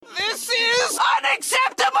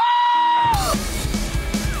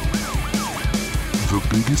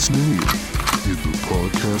His name in the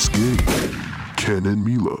podcast game, Ken and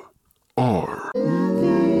Mila are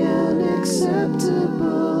The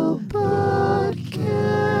Unacceptable Podcast.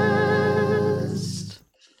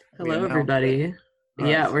 Hello, everybody.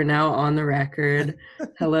 Yeah, we're now on the record.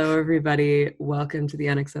 Hello, everybody. Welcome to the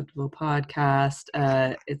Unacceptable Podcast.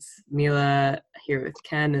 It's Mila here with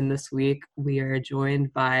Ken, and this week we are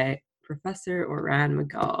joined by Professor Oran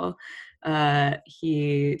Magal.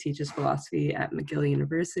 He teaches philosophy at McGill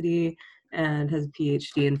University and has a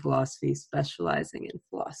PhD in philosophy, specializing in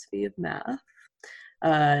philosophy of math.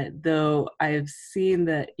 Though I've seen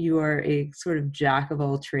that you are a sort of jack of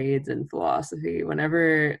all trades in philosophy.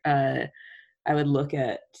 Whenever I would look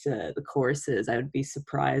at the courses, I would be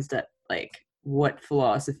surprised at like what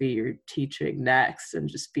philosophy you're teaching next and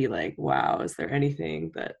just be like, wow, is there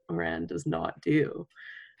anything that Oran does not do?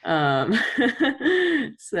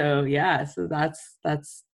 So that's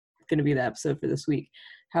going to be the episode for this week.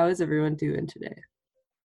 How is everyone doing today?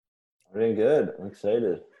 I'm doing good. I'm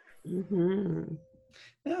excited. Mm-hmm.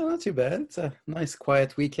 Yeah, not too bad. It's a nice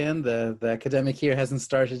quiet weekend. The academic year hasn't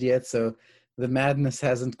started yet, so the madness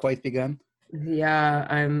hasn't quite begun. Yeah,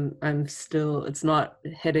 I'm still, it's not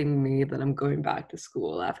hitting me that I'm going back to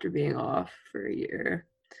school after being off for a year,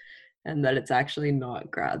 and that it's actually not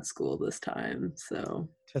grad school this time. So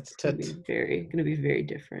it's gonna be very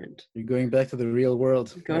different. You're going back to the real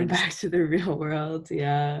world. Going back to the real world,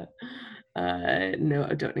 yeah. No,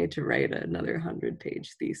 I don't need to write another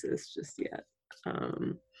 100-page thesis just yet.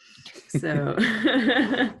 So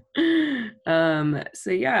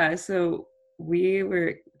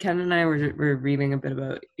Ken and I were reading a bit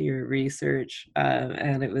about your research,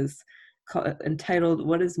 and it was entitled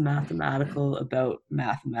 "What is mathematical about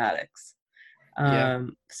mathematics?"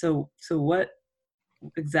 So what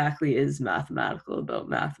exactly is mathematical about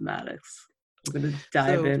mathematics? I'm going to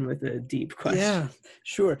dive in with a deep question. Yeah,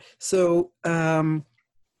 sure. So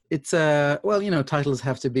it's titles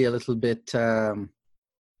have to be a little bit to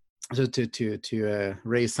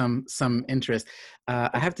raise some interest.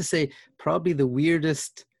 I have to say, probably the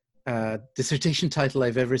weirdest dissertation title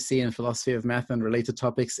I've ever seen in philosophy of math and related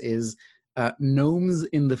topics is Gnomes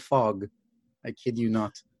in the Fog. I kid you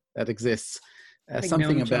not, that exists.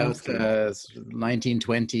 Something about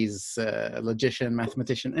 1920s logician,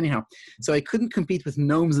 mathematician. Anyhow, so I couldn't compete with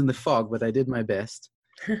Gnomes in the Fog, but I did my best.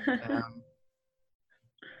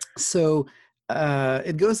 So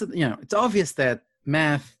it goes, it's obvious that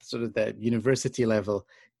math, sort of that university level,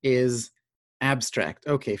 is abstract.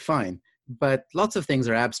 Okay, fine. But lots of things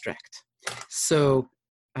are abstract. So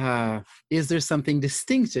is there something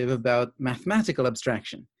distinctive about mathematical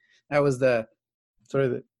abstraction? That was the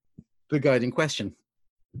guiding question.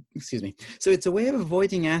 Excuse me. So it's a way of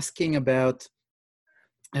avoiding asking about,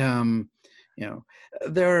 there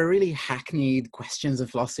are really hackneyed questions in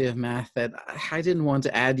philosophy of math that I didn't want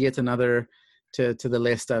to add yet another to the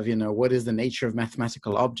list of, what is the nature of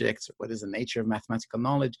mathematical objects? Or what is the nature of mathematical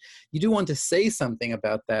knowledge? You do want to say something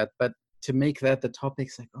about that, but to make that the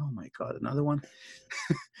topic's like, oh my God, another one.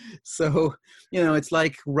 So, it's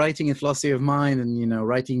like writing in philosophy of mind and,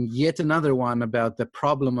 writing yet another one about the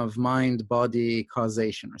problem of mind-body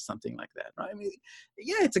causation or something like that. Right? I mean,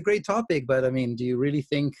 yeah, it's a great topic, but I mean, do you really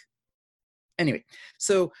think? Anyway,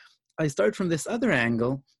 so I start from this other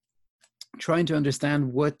angle, trying to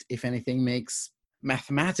understand what, if anything, makes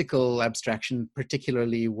mathematical abstraction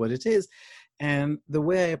particularly what it is. And the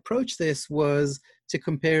way I approached this was to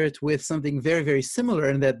compare it with something very, very similar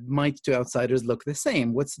and that might to outsiders look the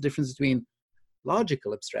same. What's the difference between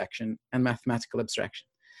logical abstraction and mathematical abstraction?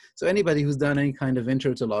 So anybody who's done any kind of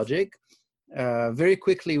intro to logic, very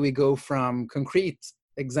quickly we go from concrete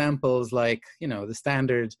examples like, the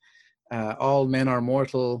standard, all men are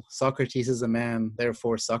mortal, Socrates is a man,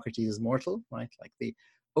 therefore Socrates is mortal, right? Like the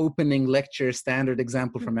opening lecture standard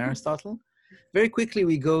example from Aristotle. Very quickly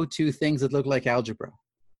we go to things that look like algebra,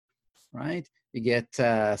 right? You get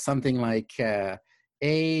something like A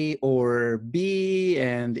or B,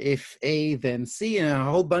 and if A, then C, and a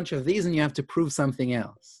whole bunch of these, and you have to prove something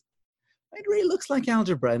else. It really looks like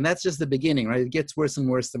algebra, and that's just the beginning, right? It gets worse and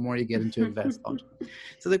worse the more you get into advanced algebra.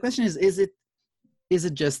 So the question is it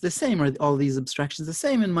just the same? Are all these abstractions the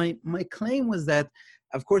same? And my claim was that,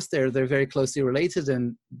 of course, they're very closely related,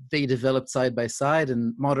 and they developed side by side,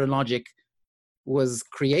 and modern logic was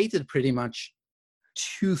created pretty much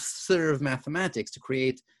to serve mathematics, to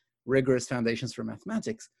create rigorous foundations for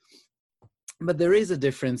mathematics. But there is a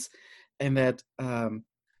difference in that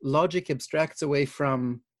logic abstracts away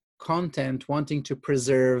from content, wanting to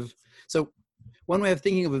preserve. So one way of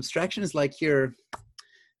thinking of abstraction is like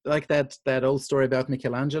that old story about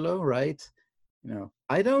Michelangelo, right?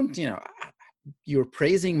 I don't, you're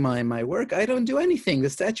praising my work. I don't do anything. The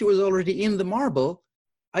statue was already in the marble.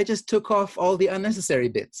 I just took off all the unnecessary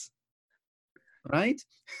bits, right?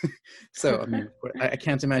 So, I mean, I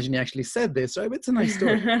can't imagine he actually said this, right? But it's a nice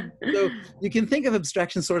story. So you can think of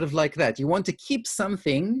abstraction sort of like that. You want to keep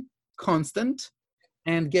something constant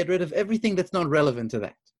and get rid of everything that's not relevant to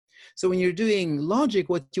that. So when you're doing logic,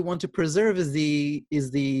 what you want to preserve is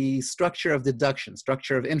the structure of deduction,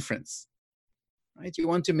 structure of inference, right? You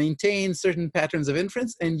want to maintain certain patterns of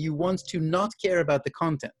inference, and you want to not care about the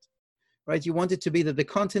content, right? You want it to be that the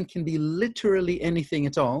content can be literally anything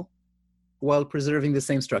at all while preserving the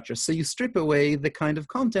same structure. So you strip away the kind of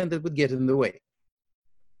content that would get in the way.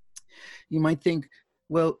 You might think,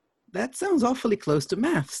 well, that sounds awfully close to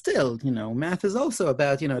math still. Math is also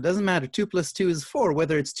about, it doesn't matter, 2 + 2 is 4,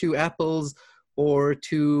 whether it's 2 apples or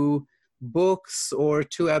 2 books or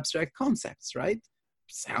 2 abstract concepts, right?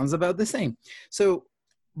 Sounds about the same. So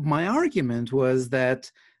my argument was that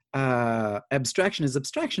abstraction is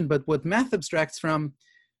abstraction, but what math abstracts in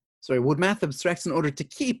order to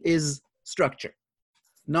keep is structure,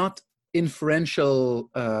 not inferential,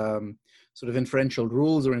 sort of inferential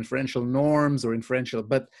rules or inferential norms or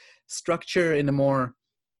but structure in a more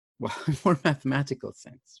mathematical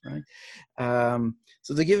sense, right?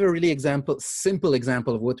 So to give a really simple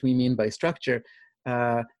example of what we mean by structure,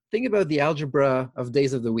 think about the algebra of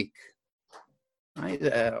days of the week, right?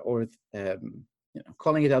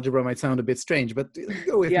 Calling it algebra might sound a bit strange, but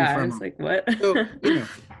go with me for a moment. Like, what? So,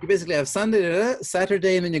 you basically have Sunday,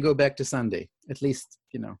 Saturday, and then you go back to Sunday. At least,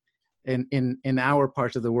 in our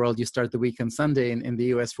part of the world, you start the week on Sunday. In the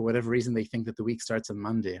US, for whatever reason, they think that the week starts on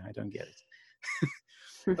Monday. I don't get it.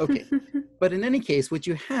 Okay. But in any case, what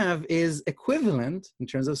you have is equivalent in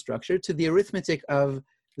terms of structure to the arithmetic of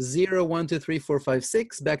 0, 1, 2, 3, 4, 5,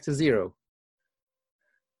 6 back to 0.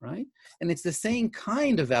 Right? And it's the same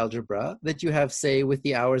kind of algebra that you have, say, with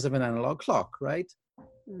the hours of an analog clock, right?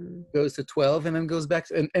 Goes to 12 and then goes back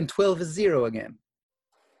to, and 12 is 0 again.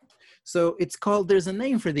 So it's called, there's a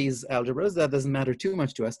name for these algebras. That doesn't matter too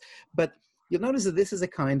much to us. But you'll notice that this is a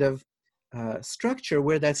kind of structure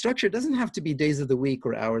where that structure doesn't have to be days of the week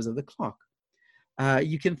or hours of the clock.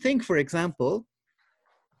 You can think, for example,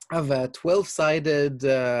 of a 12-sided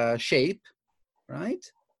shape, right?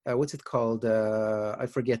 What's it called? I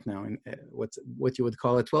forget now. What you would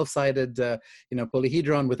call a 12-sided,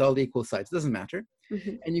 polyhedron with all the equal sides. Doesn't matter.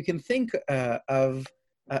 Mm-hmm. And you can think of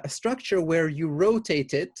a structure where you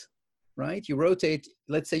rotate it, right? You rotate.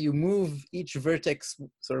 Let's say you move each vertex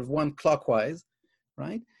sort of one clockwise,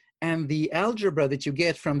 right? And the algebra that you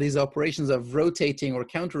get from these operations of rotating or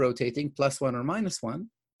counter-rotating, +1 or -1,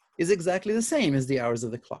 is exactly the same as the hours of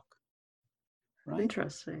the clock. Right?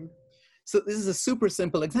 Interesting. So this is a super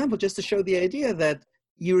simple example just to show the idea that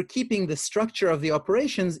you're keeping the structure of the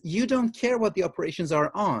operations. You don't care what the operations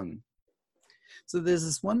are on. So there's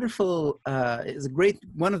this wonderful,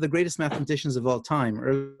 one of the greatest mathematicians of all time,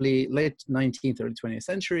 late 19th, early 20th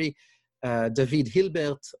century, David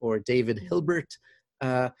Hilbert or David Hilbert.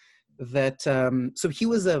 So he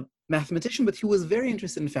was a mathematician, but he was very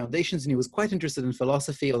interested in foundations, and he was quite interested in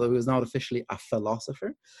philosophy, although he was not officially a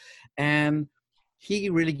philosopher. And he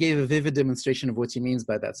really gave a vivid demonstration of what he means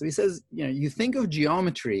by that. So he says, you think of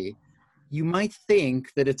geometry, you might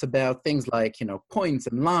think that it's about things like, points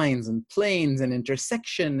and lines and planes and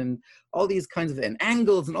intersection and all these kinds of, and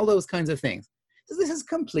angles and all those kinds of things. So this is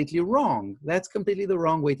completely wrong. That's completely the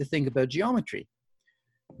wrong way to think about geometry.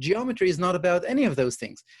 Geometry is not about any of those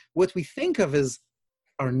things. What we think of as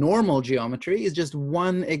our normal geometry is just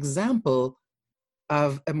one example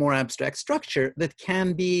of a more abstract structure that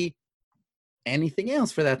can be anything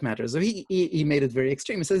else for that matter. So he made it very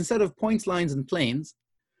extreme. He says instead of points, lines, and planes,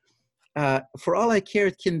 for all I care,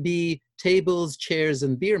 it can be tables, chairs,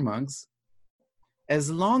 and beer mugs,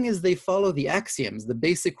 as long as they follow the axioms, the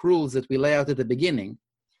basic rules that we lay out at the beginning.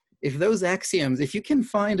 If those axioms, if you can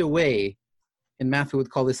find a way, in math we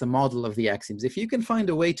would call this a model of the axioms, if you can find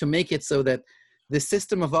a way to make it so that the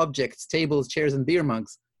system of objects, tables, chairs, and beer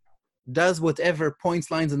mugs, does whatever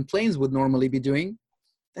points, lines, and planes would normally be doing,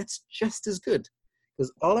 that's just as good.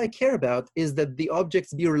 Because all I care about is that the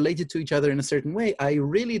objects be related to each other in a certain way. I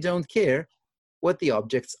really don't care what the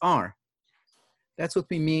objects are. That's what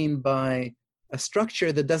we mean by a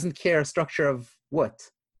structure that doesn't care a structure of what,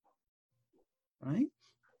 right?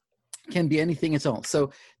 Can be anything at all.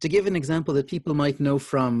 So to give an example that people might know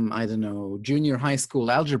from, I don't know, junior high school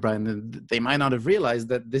algebra, and they might not have realized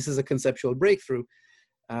that this is a conceptual breakthrough,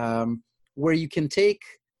 where you can take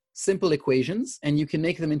simple equations and you can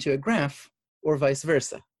make them into a graph or vice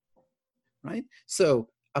versa, right? So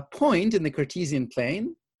a point in the Cartesian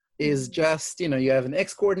plane is just, you have an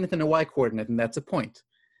x coordinate and a y coordinate, and that's a point.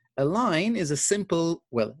 A line is a simple,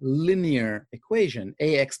 linear equation,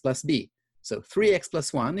 ax plus b. So 3x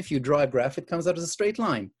plus 1, if you draw a graph, it comes out as a straight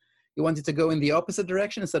line. You want it to go in the opposite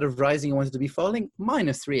direction. Instead of rising, you want it to be falling,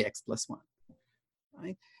 minus 3x plus 1.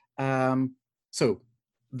 Right? So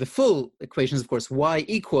the full equation is, of course, y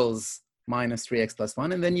equals minus 3x plus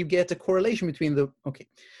 1, and then you get a correlation between the, okay.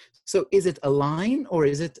 So is it a line or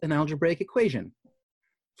is it an algebraic equation?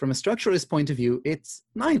 From a structuralist point of view, it's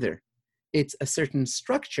neither. It's a certain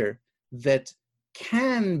structure that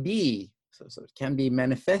can be, so it can be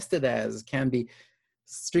manifested as, can be,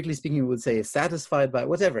 strictly speaking, we would say, satisfied by,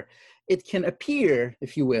 whatever. It can appear,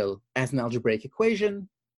 if you will, as an algebraic equation,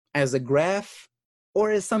 as a graph,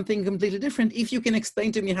 or as something completely different, if you can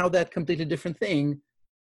explain to me how that completely different thing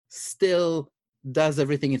still does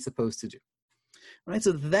everything it's supposed to do. Right?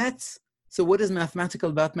 So what is mathematical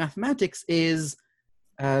about mathematics is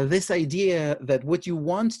this idea that what you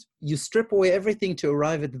want, you strip away everything to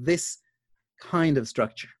arrive at this kind of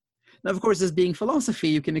structure. Now, of course, as being philosophy,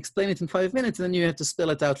 you can explain it in 5 minutes, and then you have to spell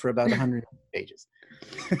it out for about 100 pages.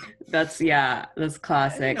 That's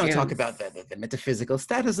classic. I'll talk about the metaphysical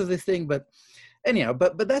status of this thing, but anyhow,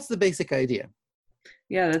 but that's the basic idea.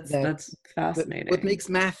 Yeah, that's fascinating. What makes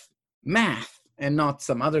math, and not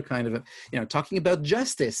some other kind of, talking about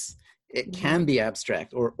justice, it can be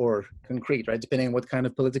abstract or concrete, right? Depending on what kind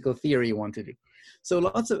of political theory you want to do.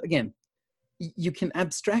 So again, you can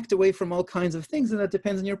abstract away from all kinds of things, and that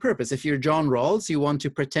depends on your purpose. If you're John Rawls, you want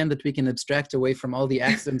to pretend that we can abstract away from all the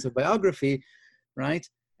accidents of biography, right?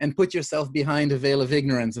 And put yourself behind a veil of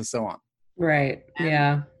ignorance and so on. Right,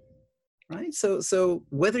 yeah. Right, so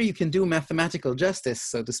whether you can do mathematical justice,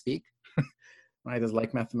 so to speak, right, as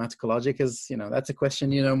like mathematical logic is, that's a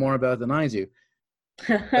question you know more about than I do.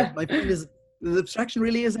 But my point is, the abstraction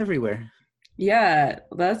really is everywhere. Yeah,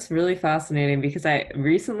 that's really fascinating, because I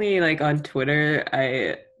recently, on Twitter,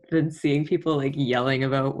 I've been seeing people yelling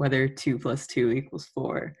about whether 2 + 2 =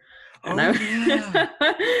 4. And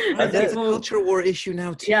that's a culture war issue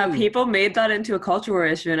now too. Yeah, people made that into a culture war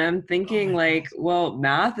issue, and I'm thinking well,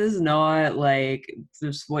 math is not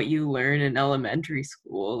just what you learn in elementary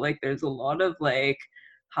school. There's a lot of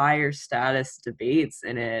higher status debates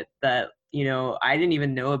in it that I didn't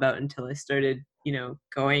even know about until I started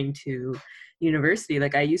going to university.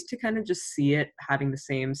 I used to kind of just see it having the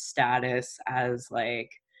same status as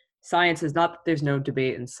sciences. Not that there's no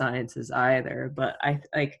debate in sciences either, but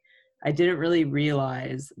I didn't really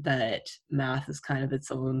realize that math is kind of its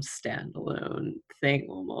own standalone thing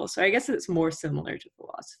almost. So I guess it's more similar to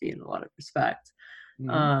philosophy in a lot of respects.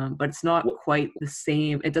 But it's not quite the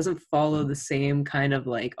same. It doesn't follow the same kind of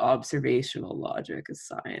observational logic as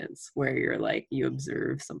science, where you're you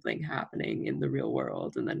observe something happening in the real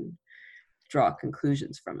world and then draw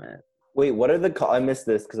conclusions from it. Wait, what are I missed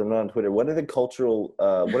this because I'm not on Twitter. What are the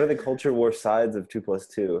culture war sides of 2 +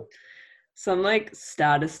 2? Some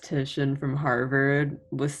statistician from Harvard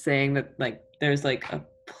was saying that there's a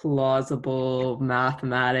plausible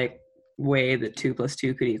mathematic way that 2 +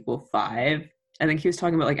 2 could equal 5. I think he was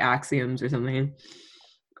talking about axioms or something.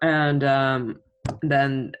 And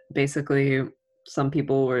then basically some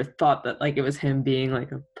people thought that it was him being a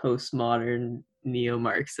postmodern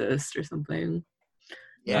neo-Marxist or something.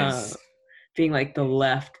 Yes. Being the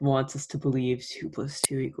left wants us to believe 2 +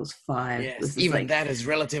 2 = 5. Yes, even that is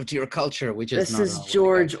relative to your culture, which is this is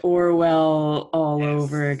George Orwell all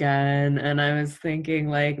over again. And I was thinking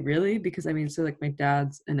really? Because my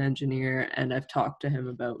dad's an engineer, and I've talked to him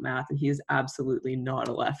about math, and he is absolutely not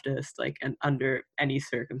a leftist, and under any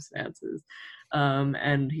circumstances.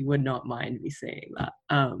 And he would not mind me saying that.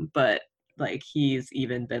 But he's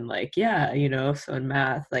even been so in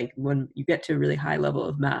math, when you get to a really high level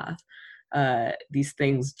of math, these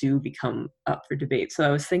things do become up for debate. So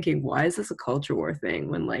I was thinking, why is this a culture war thing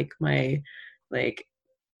when my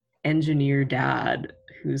engineer dad,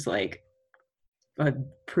 who's a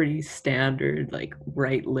pretty standard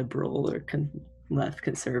right liberal or left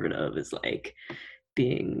conservative, is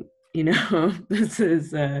being this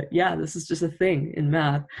is just a thing in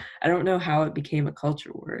math. I don't know how it became a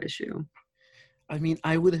culture war issue.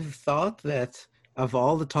 I would have thought that of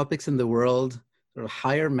all the topics in the world,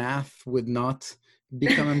 higher math would not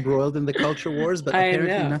become embroiled in the culture wars, but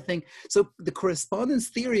apparently nothing. So the correspondence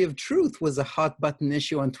theory of truth was a hot button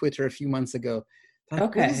issue on Twitter a few months ago.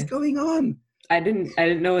 Okay. What is going on? I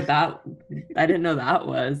didn't know what that. I didn't know that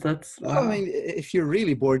was. That's. Wow. If you're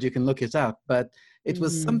really bored, you can look it up. But it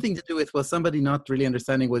was something to do with somebody not really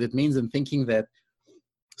understanding what it means and thinking that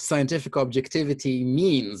scientific objectivity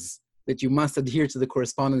means that you must adhere to the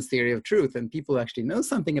correspondence theory of truth. And people who actually know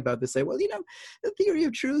something about this say, well, the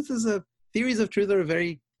theories of truth are a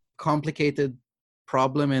very complicated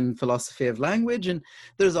problem in philosophy of language, and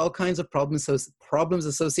there's all kinds of problems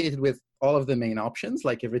associated with all of the main options,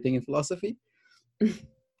 like everything in philosophy.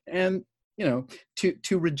 And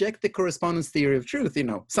to reject the correspondence theory of truth,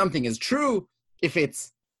 something is true if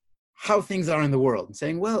it's how things are in the world. And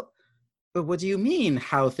saying, well, but what do you mean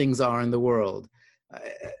how things are in the world?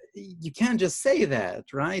 You can't just say that,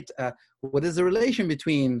 right? What is the relation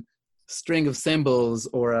between string of symbols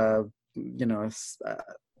or I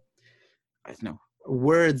don't know,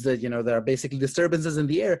 words that that are basically disturbances in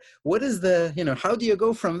the air? What is how do you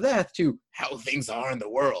go from that to how things are in the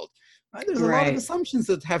world? Right? There's a lot of assumptions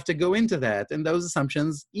that have to go into that, and those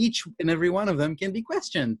assumptions, each and every one of them, can be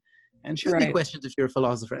questioned and should be questioned if you're a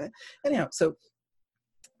philosopher. Anyhow, so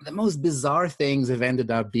the most bizarre things have ended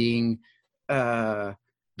up being hot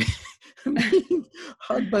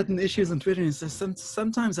button issues on Twitter. And so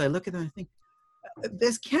sometimes I look at them and I think,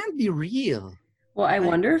 this can't be real. Well, I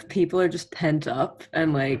wonder if people are just pent up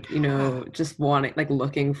and just wanting,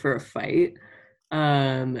 looking for a fight.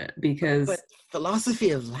 Because but philosophy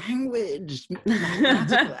of language,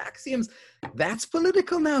 mathematical axioms, that's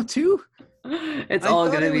political now too. It's all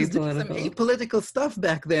going to be political. Some apolitical stuff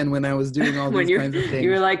back then when I was doing all these kinds of things. You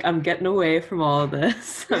were like, I'm getting away from all of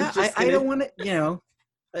this. I don't want to,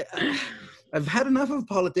 I've had enough of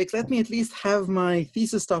politics. Let me at least have my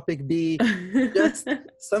thesis topic be just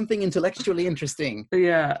something intellectually interesting.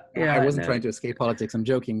 Yeah. I wasn't trying to escape politics. I'm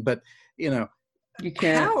joking, but you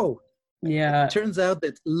can't. How? Yeah. It turns out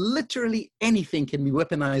that literally anything can be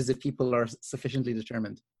weaponized if people are sufficiently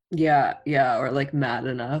determined. Yeah, or mad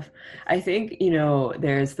enough. I think,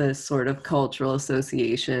 there's this sort of cultural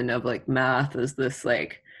association of math as this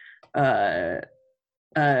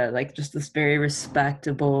just this very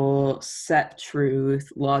respectable, set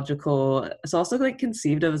truth, logical. It's also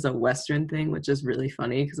conceived of as a Western thing, which is really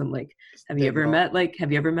funny because I'm like, have you ever met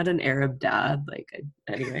an Arab dad?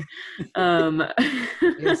 Anyway.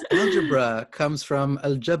 Yes, algebra comes from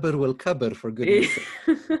al-jabr wal-kabr, for goodness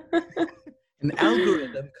sake. An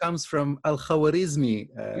algorithm comes from Al-Khwarizmi,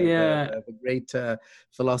 the great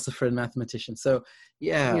philosopher and mathematician. So,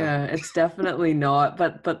 yeah, it's definitely not.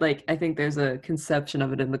 But I think there's a conception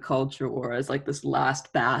of it in the culture war as this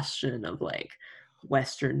last bastion of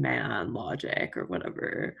Western man logic or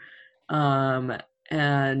whatever. And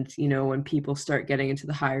when people start getting into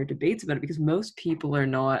the higher debates about it, because most people are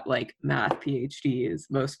not math PhDs,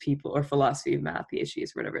 most people, or philosophy of math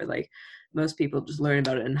PhDs, or whatever. Most people just learn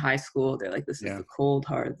about it in high school. They're this is the cold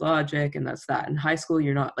hard logic, and that's that. In high school,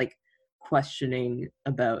 you're not questioning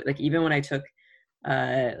about even when I took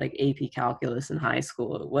AP calculus in high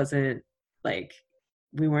school, it wasn't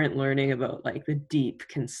we weren't learning about the deep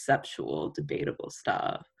conceptual debatable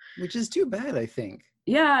stuff, which is too bad, I think.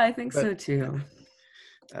 Yeah, I think so too.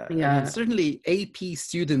 Certainly AP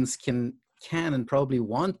students can and probably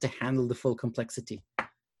want to handle the full complexity.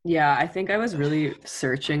 Yeah, I think I was really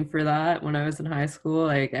searching for that when I was in high school.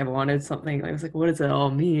 I wanted something. I was like, what does it all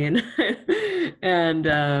mean? And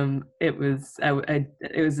it was a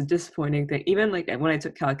disappointing thing. Even when I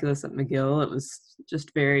took calculus at McGill, it was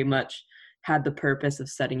just very much had the purpose of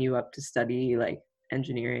setting you up to study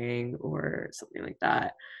engineering or something like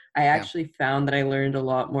that. I actually found that I learned a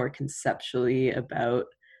lot more conceptually about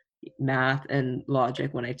math and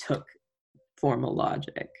logic when I took formal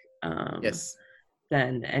logic.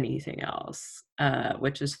 Than anything else,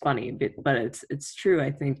 which is funny, but it's true. I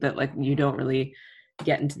think that you don't really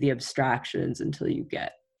get into the abstractions until you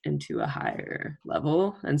get into a higher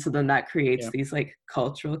level, and so then that creates these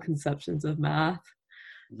cultural conceptions of math.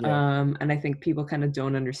 And I think people kind of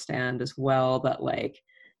don't understand as well that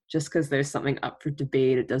just because there's something up for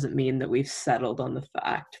debate, it doesn't mean that we've settled on the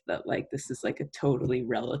fact that this is a totally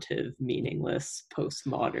relative, meaningless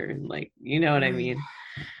postmodern, you know what I mean.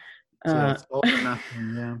 So it's all or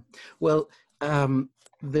nothing, yeah. Well,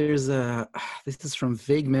 there's this is from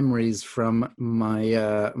vague memories from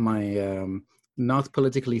my not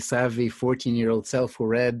politically savvy 14-year-old self who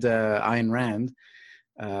read Ayn Rand.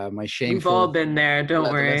 My shameful. We've all been there,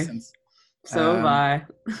 don't worry. So have I.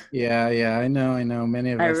 Yeah, I know.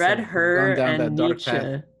 Many of us. I read her down and that dark Nietzsche.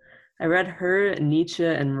 path. I read her, Nietzsche,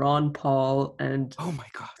 and Ron Paul, and oh my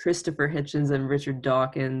God, Christopher Hitchens and Richard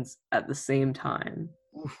Dawkins at the same time.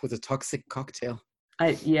 Oof, with a toxic cocktail.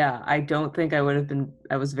 I don't think I would have been.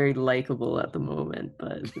 I was very likable at the moment,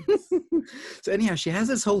 but. So anyhow, she has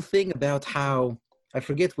this whole thing about how I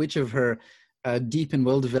forget which of her deep and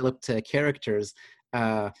well-developed characters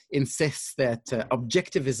insists that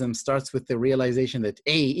objectivism starts with the realization that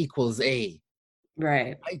A equals A.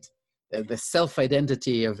 Right. the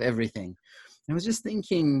self-identity of everything. I was just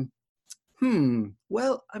thinking,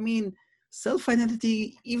 well, I mean,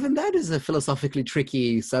 self-identity, even that is a philosophically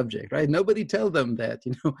tricky subject, right? Nobody tell them that,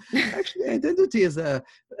 actually identity is a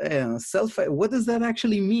what does that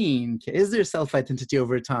actually mean? Is there self-identity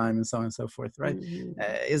over time, and so on and so forth, right?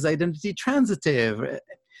 Is identity transitive?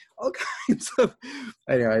 All kinds of,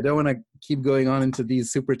 anyway, I don't want to keep going on into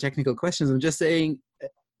these super technical questions. I'm just saying,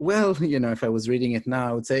 well, if I was reading it now,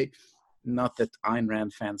 I would say, not that Ayn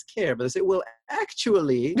Rand fans care, but I say, well,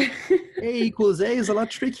 actually, A equals A is a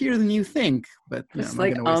lot trickier than you think. But just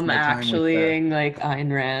like actually, like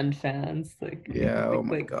Ayn Rand fans, like oh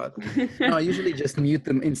my god, no, I usually just mute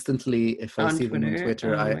them instantly if I see them on Twitter.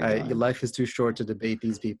 Your life is too short to debate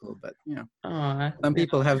these people, but some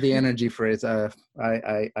people have the energy for it. I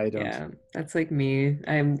don't. Yeah, that's like me.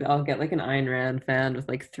 I'll get like an Ayn Rand fan with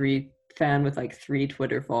like three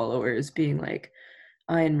Twitter followers being like,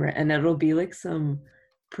 Ayn Rand, and it'll be like some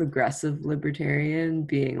progressive libertarian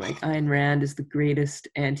being like, Ayn Rand is the greatest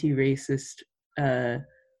anti-racist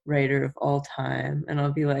writer of all time, and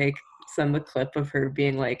I'll be like, send the clip of her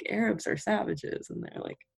being like, Arabs are savages, and they're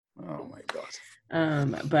like, oh my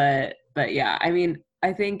god. But yeah, I mean,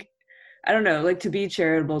 I think, I don't know, like, to be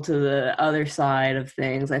charitable to the other side of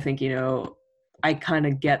things, I think, I kind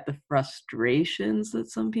of get the frustrations that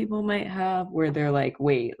some people might have where they're like,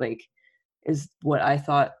 wait, like, is what I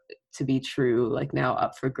thought to be true like now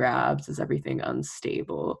up for grabs? Is everything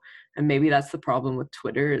unstable? And maybe that's the problem with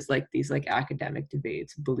Twitter, is like these like academic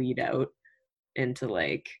debates bleed out into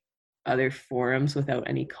like other forums without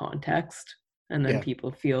any context, and then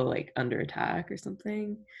people feel like under attack or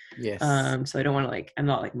something. Yes. So I don't want to like, I'm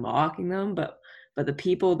not like mocking them, but the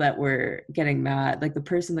people that were getting mad, like the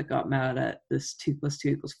person that got mad at this 2 +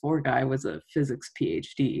 2 = 4 guy was a physics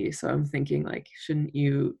PhD. So I'm thinking like, shouldn't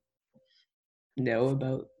you know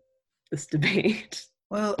about this debate?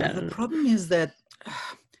 Well, the problem is that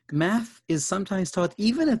math is sometimes taught,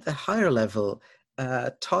 even at the higher level,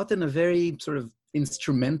 taught in a very sort of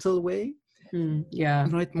instrumental way.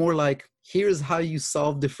 Right? More like, here's how you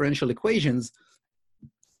solve differential equations,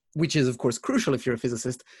 which is, of course, crucial if you're a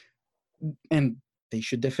physicist. And they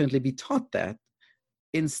should definitely be taught that,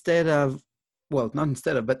 instead of, well, not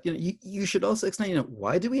instead of, but you should also explain,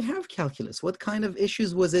 why do we have calculus? What kind of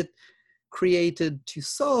issues was it created to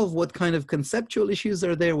solve? What kind of conceptual issues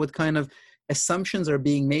are there? What kind of assumptions are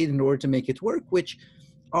being made in order to make it work, which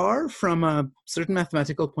are, from a certain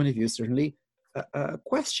mathematical point of view, certainly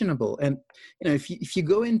questionable. And if you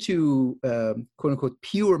go into quote unquote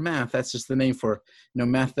pure math, that's just the name for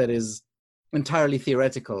math that is entirely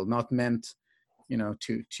theoretical, not meant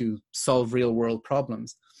to solve real world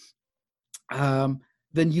problems,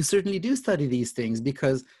 then you certainly do study these things,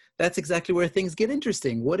 because that's exactly where things get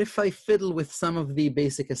interesting. What if I fiddle with some of the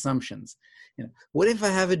basic assumptions? What if I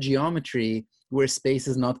have a geometry where space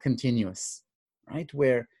is not continuous, right?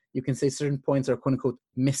 Where you can say certain points are quote unquote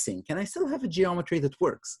missing. Can I still have a geometry that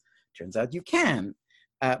works? Turns out you can.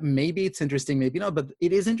 Maybe it's interesting, maybe not, but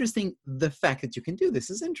it is interesting. The fact that you can do this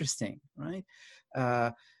is interesting, right?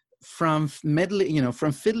 From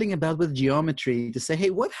fiddling about with geometry to say,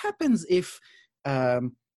 hey, what happens if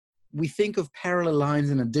we think of parallel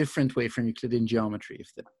lines in a different way from Euclidean geometry?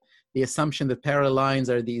 If the assumption that parallel lines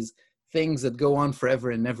are these things that go on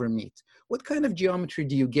forever and never meet, what kind of geometry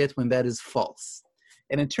do you get when that is false?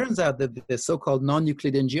 And it turns out that the so-called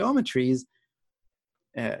non-Euclidean geometries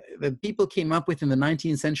that people came up with in the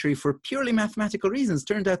 19th century for purely mathematical reasons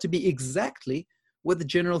turned out to be exactly what the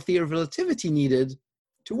general theory of relativity needed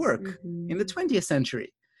to work in the 20th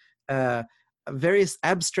century. Various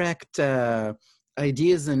abstract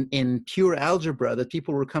ideas in pure algebra that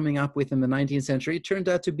people were coming up with in the 19th century turned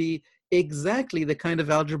out to be exactly the kind of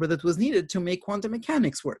algebra that was needed to make quantum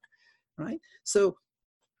mechanics work, right? So,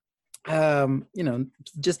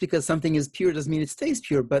 just because something is pure doesn't mean it stays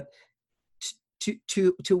pure, but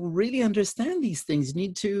to really understand these things, you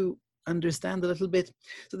need to understand a little bit.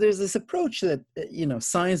 So there's this approach that,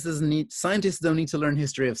 scientists don't need to learn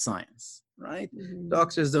history of science, right?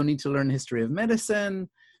 Doctors don't need to learn history of medicine.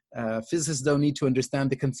 Physicists don't need to understand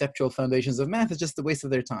the conceptual foundations of math. It's just a waste of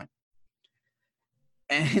their time.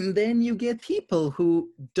 And then you get people who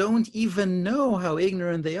don't even know how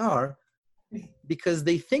ignorant they are, because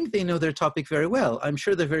they think they know their topic very well. I'm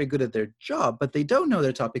sure they're very good at their job, but they don't know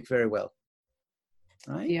their topic very well.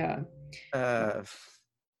 Right? Yeah.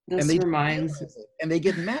 And they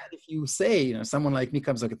get mad if you say, someone like me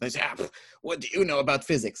comes up and says, what do you know about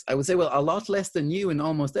physics? I would say, well, a lot less than you in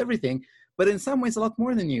almost everything, but in some ways a lot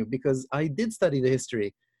more than you, because I did study the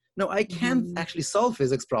history. No, I can't actually solve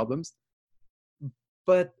physics problems,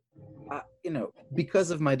 but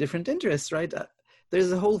because of my different interests, right?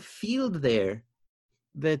 There's a whole field there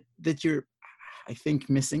that you're, I think,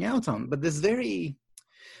 missing out on. But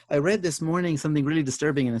I read this morning something really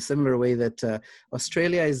disturbing in a similar way, that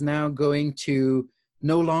Australia is now going to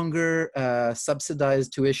no longer subsidize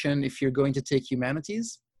tuition if you're going to take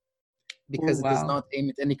humanities, because it does not aim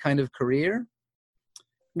at any kind of career.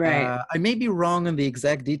 Right. I may be wrong on the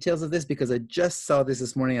exact details of this, because I just saw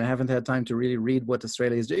this morning and I haven't had time to really read what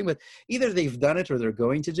Australia is doing, but either they've done it or they're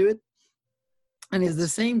going to do it. And it's the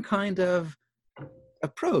same kind of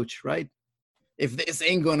approach, right? If this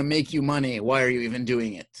ain't going to make you money, why are you even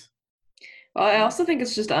doing it? Well, I also think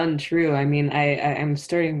it's just untrue. I mean, I'm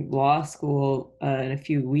starting law school in a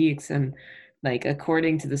few weeks, and like,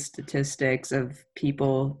 according to the statistics of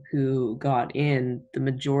people who got in, the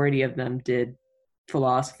majority of them did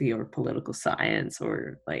philosophy or political science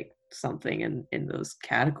or like something in those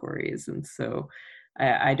categories. And so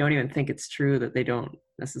I don't even think it's true that they don't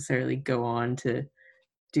necessarily go on to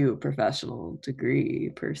do a professional degree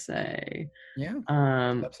per se. Yeah,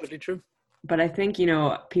 absolutely true. But I think,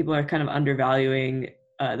 people are kind of undervaluing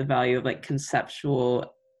the value of like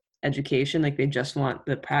conceptual education. Like, they just want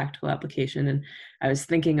the practical application. And I was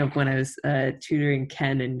thinking of when I was tutoring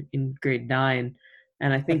Ken in grade 9,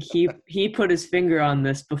 and I think he put his finger on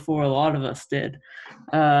this before a lot of us did,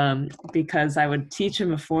 because I would teach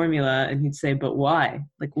him a formula and he'd say, but why?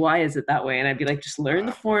 Like, why is it that way? And I'd be like, just learn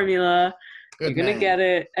the formula. You're going to get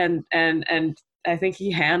it. And I think he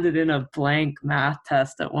handed in a blank math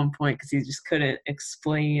test at one point because he just couldn't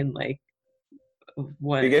explain like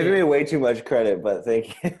what. You're giving me way too much credit, but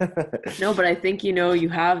thank you. No, but I think, you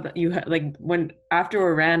have like, when after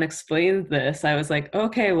Oran explained this, I was like,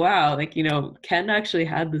 okay, wow. Like, Ken actually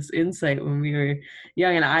had this insight when we were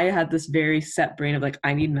young, and I had this very set brain of like,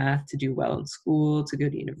 I need math to do well in school, to go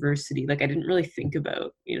to university. Like, I didn't really think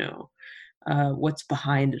about, what's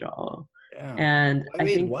behind it all. Yeah. And I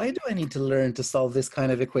think, why do I need to learn to solve this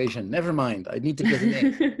kind of equation? Never mind. I need to get an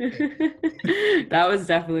A. That was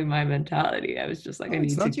definitely my mentality. I was just like, I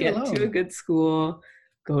need to get to a good school,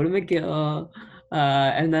 go to McGill.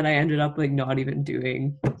 And then I ended up like not even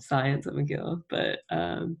doing science at McGill.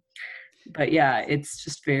 But yeah, it's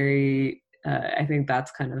just very, I think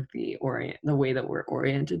that's kind of the way that we're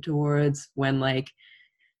oriented towards, when like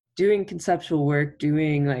doing conceptual work,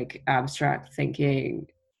 doing like abstract thinking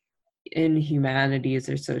in humanities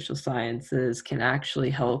or social sciences can actually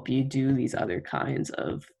help you do these other kinds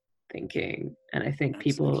of thinking. And I think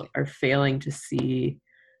people are failing to see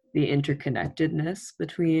the interconnectedness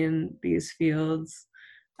between these fields,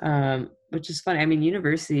 which is funny. I mean,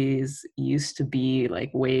 universities used to be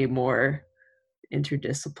like way more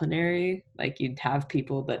interdisciplinary. Like, you'd have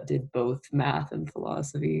people that did both math and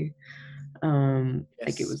philosophy.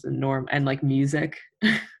 Like, it was a norm. And like music.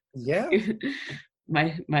 Yeah.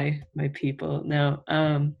 my people. No.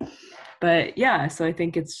 But yeah, so I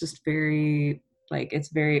think it's just very, like, it's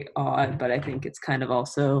very odd, but I think it's kind of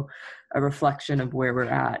also a reflection of where we're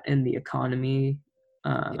at in the economy,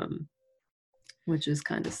 which is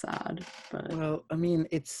kind of sad. But well, I mean,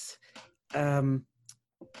 it's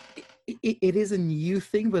it is a new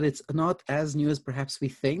thing, but it's not as new as perhaps we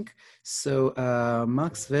think. So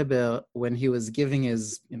Max Weber, when he was giving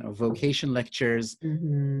his vocation lectures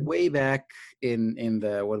way back in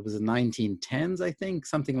the, what was it, 1910s, I think,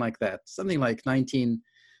 something like that, something like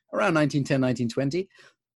around 1910, 1920.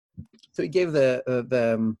 So he gave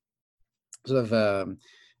the sort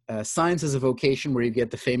of science as a vocation, where you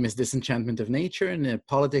get the famous disenchantment of nature, and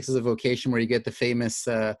politics as a vocation, where you get the famous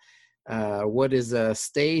what is a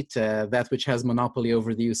state? That which has monopoly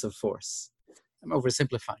over the use of force. I'm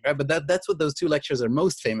oversimplifying, right? But that's what those two lectures are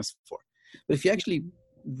most famous for. But if you actually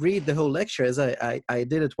read the whole lecture, as I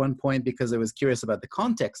did at one point because I was curious about the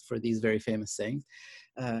context for these very famous sayings,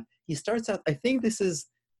 he starts out, I think this is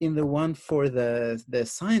in the one for the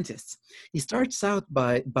scientists, he starts out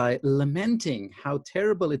by lamenting how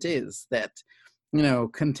terrible it is that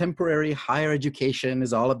contemporary higher education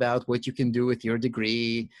is all about what you can do with your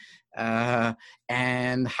degree,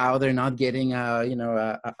 and how they're not getting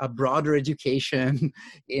a broader education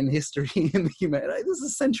in history and humanities. This is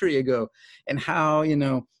a century ago, and how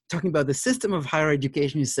talking about the system of higher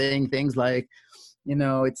education is saying things like,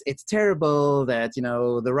 it's terrible that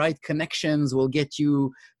the right connections will get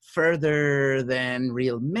you further than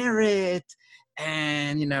real merit.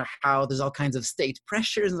 And how there's all kinds of state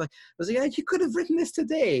pressures. And I was like, yeah, you could have written this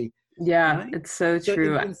today. Yeah, right? It's so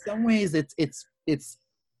true. In some ways, it's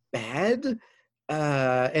bad,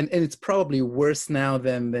 and it's probably worse now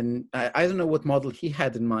than I don't know what model he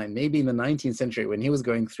had in mind. Maybe in the 19th century when he was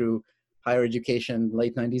going through higher education,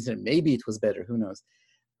 late 90s, and maybe it was better. Who knows?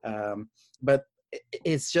 But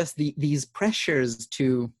it's just these pressures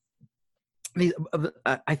to these.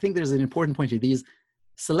 I think there's an important point here. These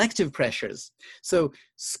selective pressures. So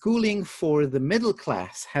schooling for the middle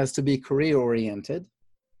class has to be career oriented,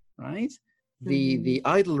 right? The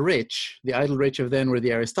idle rich of then were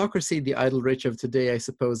the aristocracy. The idle rich of today, I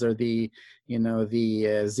suppose, are the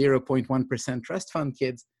 0.1% trust fund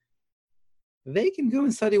kids. They can go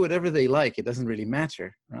and study whatever they like. It doesn't really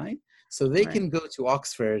matter, right? So they can go to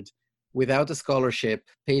Oxford without a scholarship,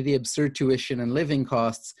 pay the absurd tuition and living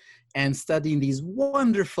costs, and study these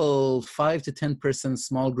wonderful 5 to 10 person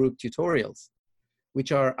small group tutorials,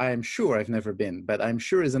 which are, I'm sure, I've never been, but I'm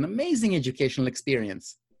sure is an amazing educational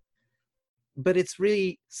experience. But it's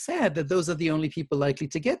really sad that those are the only people likely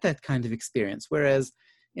to get that kind of experience. Whereas,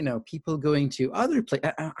 people going to other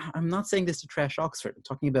places, I'm not saying this to trash Oxford. I'm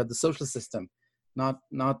talking about the social system, not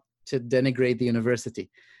to denigrate the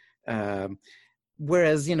university.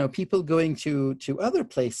 Whereas, people going to other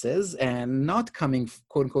places and not coming,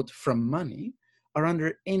 quote unquote, from money are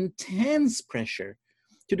under intense pressure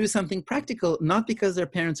to do something practical, not because their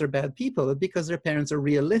parents are bad people, but because their parents are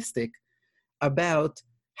realistic about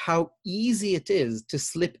how easy it is to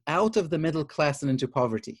slip out of the middle class and into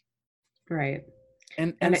poverty. Right.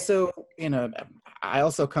 And so, I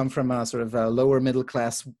also come from a sort of a lower middle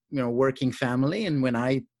class, working family. And when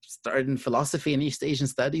I started in philosophy and East Asian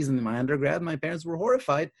studies in my undergrad, my parents were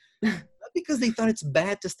horrified, not because they thought it's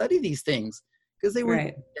bad to study these things, because they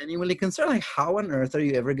were genuinely concerned, like, how on earth are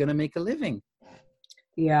you ever going to make a living?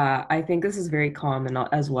 Yeah, I think this is very common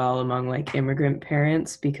as well among like immigrant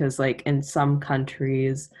parents, because like in some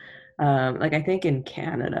countries, like I think in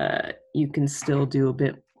Canada, you can still do a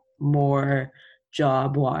bit more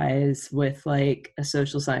job wise with like a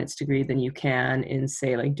social science degree than you can in,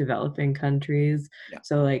 say, like developing countries.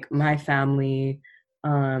 So like my family,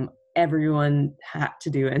 everyone had to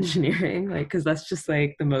do engineering, like, because that's just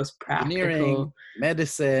like the most practical. Engineering,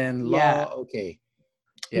 medicine, law. Okay.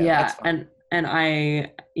 Yeah. And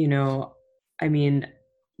I, I mean,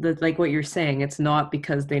 like what you're saying, it's not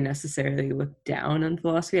because they necessarily look down on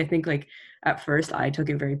philosophy. I think like at first I took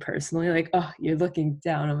it very personally, like, oh, you're looking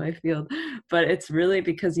down on my field. But it's really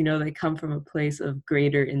because, they come from a place of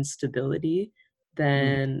greater instability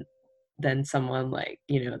than someone like,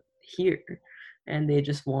 here. And they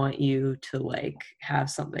just want you to like have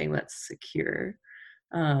something that's secure.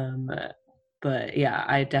 But yeah,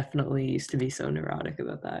 I definitely used to be so neurotic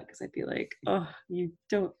about that, because I'd be like, oh, you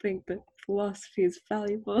don't think that philosophy is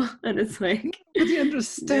valuable? And it's like, nobody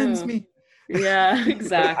understands me. Yeah,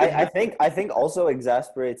 exactly. I think also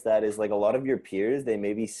exasperates that is like a lot of your peers they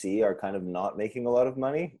maybe see are kind of not making a lot of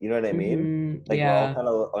money. You know what I mean? Like we're all kind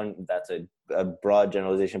of that's a broad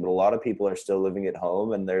generalization, but a lot of people are still living at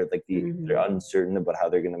home and they're like they're uncertain about how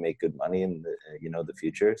they're going to make good money in the the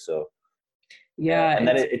future. So yeah, and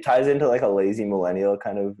then it ties into like a lazy millennial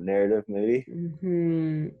kind of narrative maybe.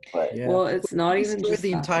 But well, it's not even just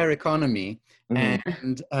the entire economy,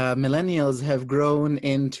 and millennials have grown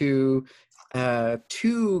into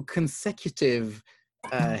 2 consecutive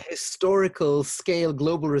historical scale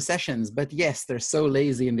global recessions. But yes, they're so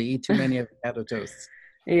lazy and they eat too many avocado toasts.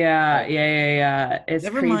 Yeah. It's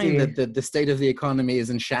never crazy. mind that the state of the economy is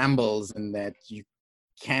in shambles and that you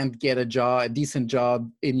can't get a decent job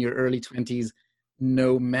in your early 20s,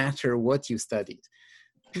 no matter what you studied.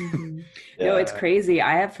 No, it's crazy.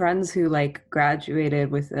 I have friends who like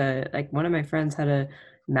graduated with like one of my friends had a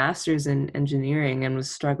master's in engineering and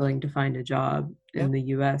was struggling to find a job in the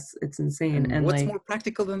US. It's insane. And what's like, more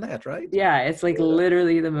practical than that, right? Yeah, it's like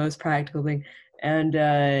literally the most practical thing. And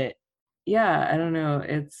yeah, I don't know.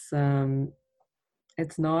 It's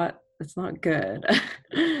not good.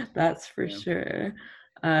 That's for sure.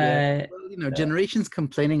 Well, generations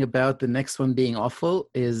complaining about the next one being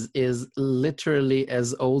awful is literally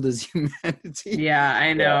as old as humanity. Yeah,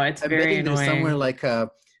 I know. It's very annoying. There's somewhere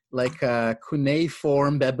like a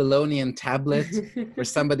cuneiform Babylonian tablet where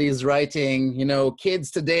somebody is writing,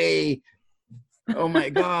 kids today. Oh my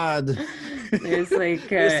God. There's like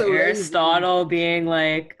so Aristotle being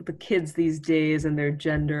like the kids these days and their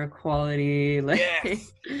gender equality. Like,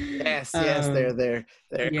 yes. They're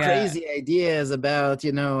crazy ideas about,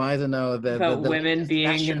 I don't know, the women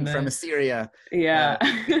being in from Assyria. Yeah.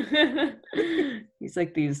 He's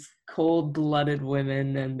like these cold-blooded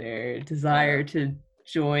women and their desire to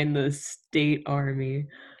join the state army.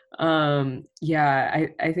 I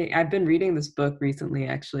think I've been reading this book recently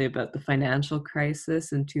actually about the financial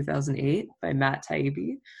crisis in 2008 by Matt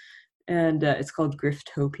Taibbi, and it's called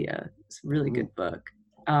Griftopia. It's a really good book,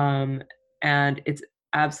 and it's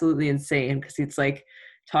absolutely insane because it's like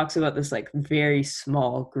talks about this like very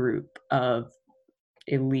small group of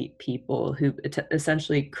elite people who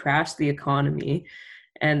essentially crashed the economy,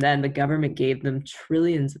 and then the government gave them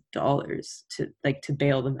trillions of dollars to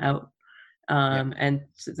bail them out. And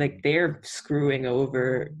it's like they're screwing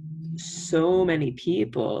over so many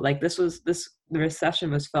people. Like the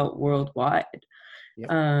recession was felt worldwide.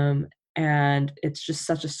 And it's just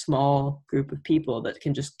such a small group of people that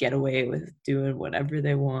can just get away with doing whatever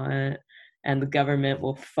they want, and the government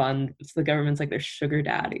will fund. The government's like their sugar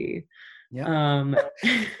daddy. If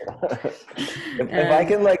I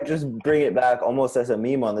can like just bring it back almost as a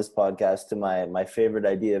meme on this podcast to my favorite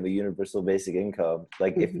idea of a universal basic income,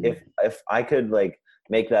 like if I could like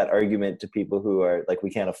make that argument to people who are like, we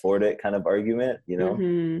can't afford it kind of argument, you know,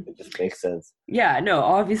 it just makes sense. Yeah, no,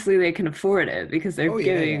 obviously they can afford it because they're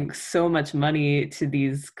giving so much money to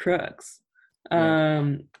these crooks.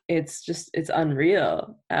 It's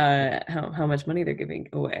unreal how much money they're giving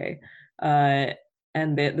away.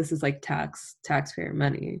 And this is like taxpayer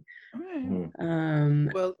money.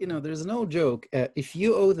 Well, you know, there's an old joke. If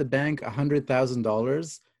you owe the bank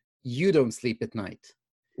 $100,000, you don't sleep at night.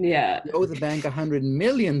 Yeah. If you owe the bank $100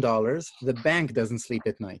 million, the bank doesn't sleep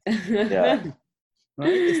at night. Yeah.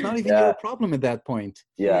 Right? It's not even your problem at that point.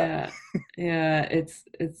 Yeah. It's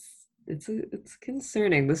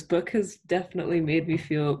concerning. This book has definitely made me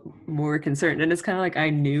feel more concerned. And it's kind of like I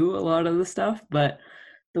knew a lot of the stuff, but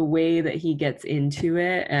the way that he gets into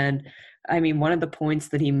it, and I mean, one of the points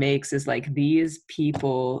that he makes is like, these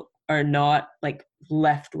people are not like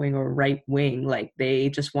left wing or right wing, like they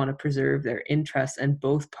just want to preserve their interests, and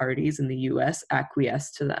both parties in the US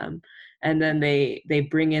acquiesce to them. And then they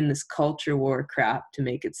bring in this culture war crap to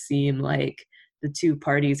make it seem like the two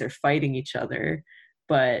parties are fighting each other,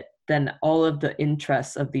 but then all of the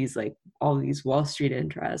interests of these, like all of these Wall Street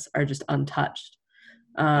interests, are just untouched.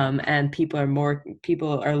 And people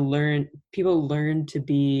learn to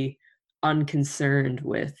be unconcerned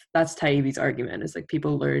with, that's Taibbi's argument, is like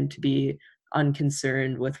people learn to be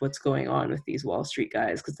unconcerned with what's going on with these Wall Street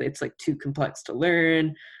guys because it's like too complex to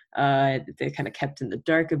learn. They're kind of kept in the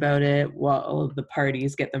dark about it, while all of the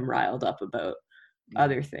parties get them riled up about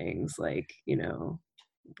other things, like, you know,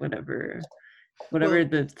 whatever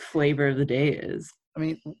the flavor of the day is. I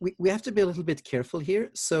mean, we have to be a little bit careful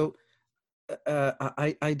here. So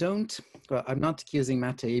I'm not accusing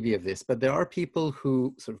Matt Taibbi of this, but there are people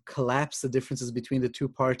who sort of collapse the differences between the two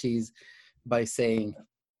parties by saying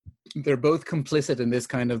they're both complicit in this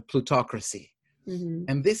kind of plutocracy.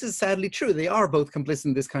 And this is sadly true. They are both complicit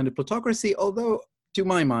in this kind of plutocracy, although to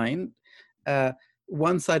my mind,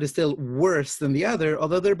 one side is still worse than the other,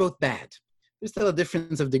 although they're both bad. There's still a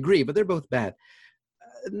difference of degree, but they're both bad.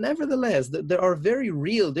 Nevertheless, there are very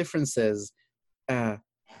real differences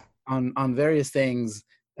on various things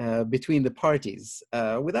between the parties,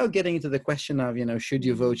 without getting into the question of, you know, should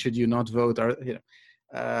you vote, should you not vote, or, you know,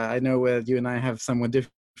 I know you and I have somewhat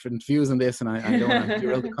different views on this, and I don't want to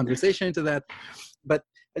derail the conversation into that, but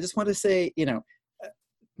I just want to say, you know,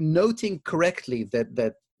 noting correctly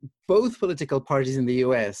that both political parties in the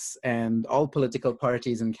US and all political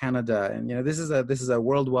parties in Canada, and, you know, this is a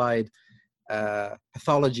worldwide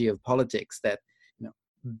pathology of politics, that, you know,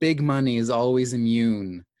 big money is always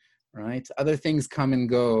immune. Right? Other things come and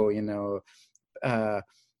go, you know,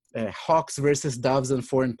 hawks versus doves on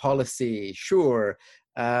foreign policy, sure.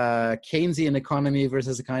 Keynesian economy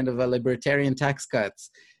versus a kind of a libertarian tax cuts,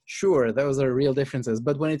 sure, those are real differences.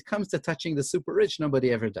 But when it comes to touching the super rich,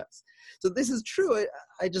 nobody ever does. So this is true.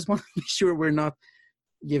 I just want to be sure we're not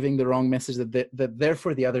giving the wrong message that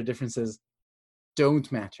therefore the other differences don't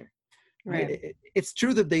matter. Right? It's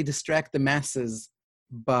true that they distract the masses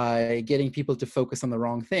by getting people to focus on the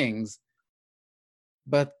wrong things,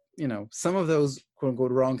 but, you know, some of those quote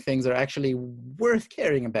unquote wrong things are actually worth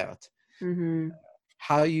caring about.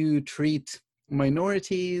 How you treat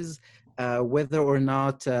minorities, whether or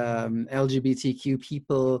not LGBTQ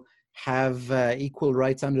people have equal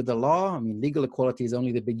rights under the law. I mean, legal equality is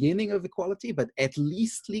only the beginning of equality, but at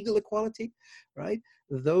least legal equality, right?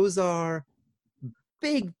 Those are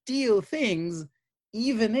big deal things,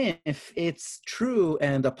 even if it's true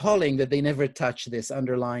and appalling that they never touch this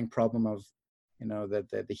underlying problem of, you know,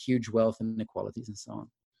 the huge wealth inequalities and so on.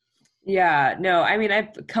 Yeah, no, I mean,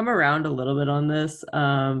 I've come around a little bit on this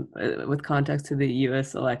with context to the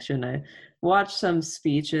US election. I watched some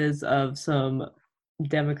speeches of some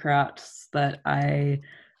Democrats that I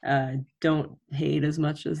don't hate as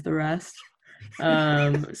much as the rest.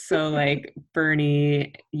 So like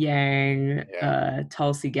Bernie, Yang,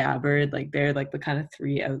 Tulsi Gabbard, like they're like the kind of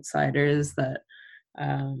three outsiders that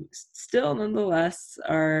still nonetheless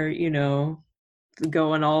are, you know,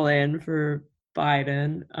 going all in for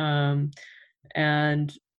Biden.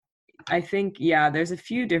 And I think, yeah, there's a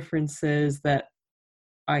few differences that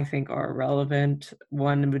I think are relevant.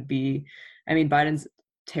 One would be, I mean, Biden's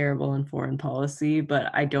terrible in foreign policy,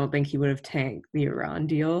 but I don't think he would have tanked the Iran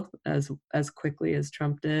deal as quickly as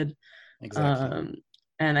Trump did. Exactly.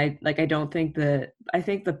 And I don't think I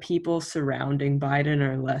think the people surrounding Biden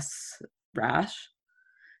are less rash.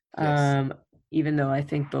 Yes. Even though I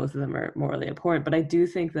think both of them are morally important, but I do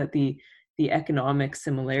think that the economic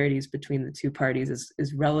similarities between the two parties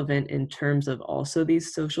is relevant in terms of also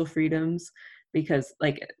these social freedoms, because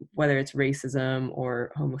like whether it's racism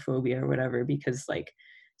or homophobia or whatever, because like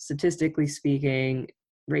statistically speaking,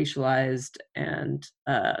 racialized and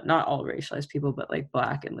not all racialized people, but like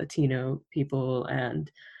Black and Latino people and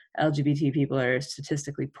LGBT people are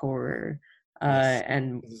statistically poorer. Yes.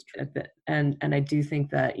 And This is true. and I do think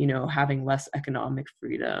that, you know, having less economic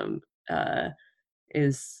freedom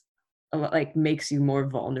is like makes you more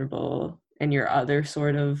vulnerable in your other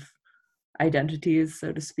sort of identities,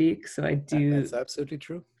 so to speak. So I do. That's absolutely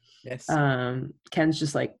true. Yes. Ken's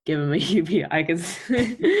just like give him a UBI because.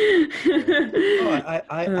 Oh,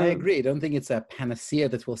 I agree. I don't think it's a panacea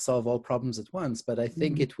that will solve all problems at once, but I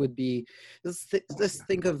think it would be. Let's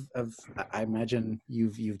think of. I imagine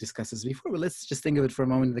you've discussed this before, but let's just think of it for a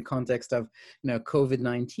moment in the context of, you know,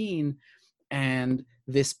 COVID-19 and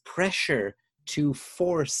this pressure to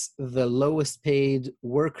force the lowest paid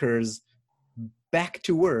workers back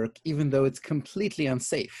to work, even though it's completely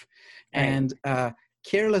unsafe. Right. And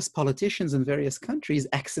careless politicians in various countries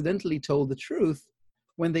accidentally told the truth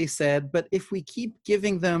when they said, but if we keep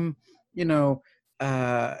giving them, you know,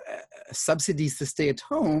 subsidies to stay at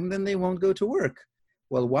home, then they won't go to work.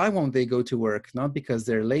 Well, why won't they go to work? Not because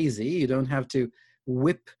they're lazy. You don't have to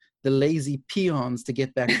whip the lazy peons to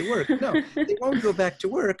get back to work. No, they won't go back to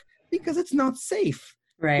work because it's not safe.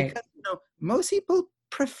 Right. Because, you know, most people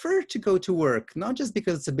prefer to go to work, not just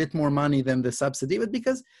because it's a bit more money than the subsidy, but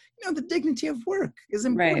because, you know, the dignity of work is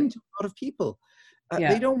important to a lot of people.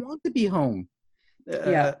 They don't want to be home.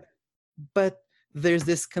 But there's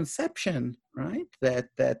this conception, right,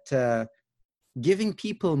 that giving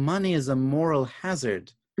people money is a moral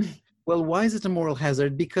hazard. Well, why is it a moral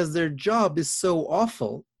hazard? Because their job is so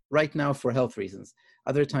awful right now for health reasons.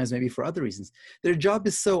 Other times, maybe for other reasons. Their job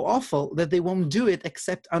is so awful that they won't do it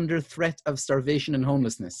except under threat of starvation and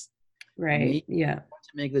homelessness. Right. Maybe to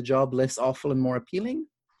make the job less awful and more appealing,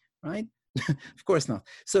 right? Of course not.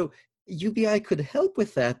 So UBI could help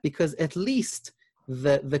with that, because at least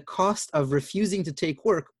the cost of refusing to take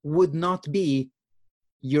work would not be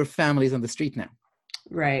your family's on the street now.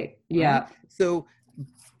 Right. Yeah. Right? So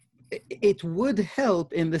it would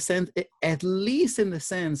help in the sense, at least in the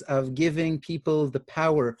sense of giving people the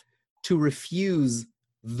power to refuse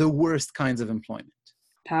the worst kinds of employment.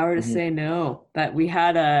 Power to say no. That we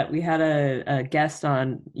had a guest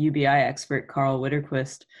on, UBI expert Carl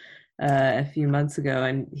Witterquist, a few months ago,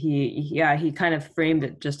 and he kind of framed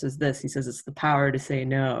it just as this. He says it's the power to say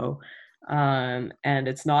no. And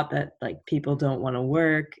it's not that like people don't want to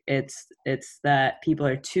work, it's that people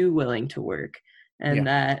are too willing to work. And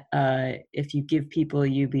that if you give people a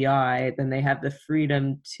UBI, then they have the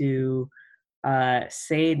freedom to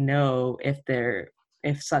say no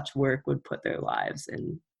if such work would put their lives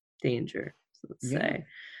in danger, let's say.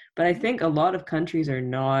 But I think a lot of countries are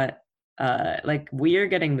not, like we are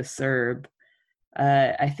getting the CERB.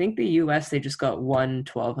 I think the US, they just got one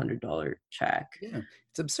 $1,200 check. Yeah,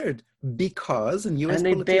 it's absurd, because, and US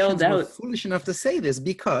they politicians bailed were out. foolish enough to say this,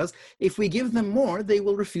 because if we give them more, they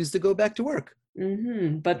will refuse to go back to work.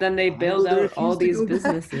 But then they bailed out all these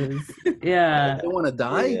businesses. Yeah. They don't want to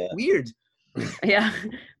die? Yeah. Weird. Yeah.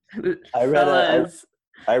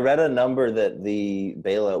 I read a number that the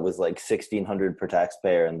bailout was like $1,600 per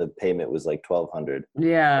taxpayer and the payment was like $1,200.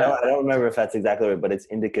 Yeah. I don't remember if that's exactly right, but it's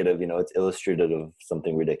indicative, you know, it's illustrative of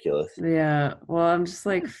something ridiculous. Yeah. Well, I'm just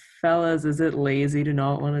like, fellas, is it lazy to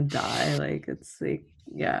not want to die? Like, it's like,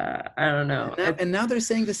 yeah, I don't know. And now they're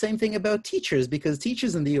saying the same thing about teachers, because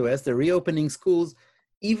teachers in the US, they're reopening schools,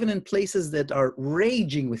 even in places that are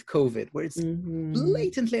raging with COVID, where it's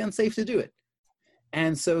blatantly unsafe to do it.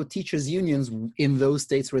 And so teachers' unions in those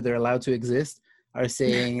states where they're allowed to exist are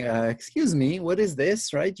saying, excuse me, what is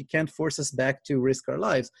this, right? You can't force us back to risk our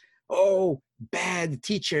lives. Oh, bad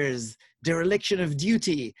teachers, dereliction of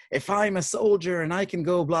duty. If I'm a soldier and I can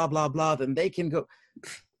go blah, blah, blah, then they can go.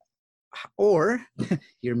 Or,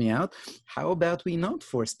 hear me out, how about we not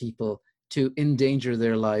force people to endanger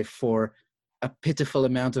their life for a pitiful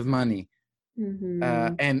amount of money,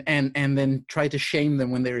 and then try to shame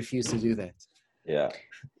them when they refuse to do that? Yeah.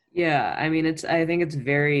 Yeah, I mean, I think it's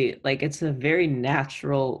very, like, it's a very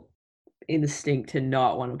natural instinct to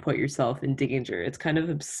not want to put yourself in danger. It's kind of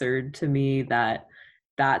absurd to me that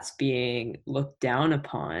that's being looked down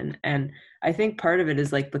upon. And I think part of it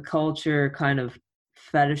is like the culture kind of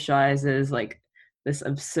fetishizes like this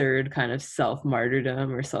absurd kind of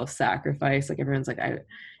self-martyrdom or self-sacrifice. Like everyone's like,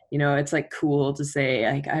 it's like cool to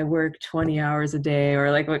say like I work 20 hours a day,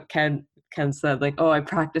 or like what Ken said, like, oh, I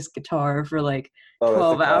practice guitar for like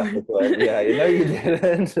 12 hours. Yeah, you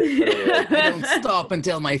didn't. I don't stop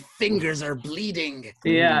until my fingers are bleeding.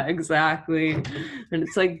 Yeah, exactly. And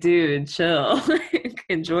it's like, dude, chill.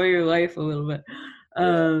 Enjoy your life a little bit.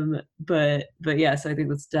 But yes, I think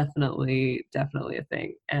that's definitely a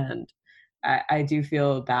thing. And I do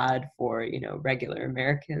feel bad for, regular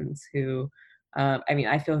Americans who,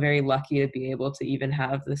 I feel very lucky to be able to even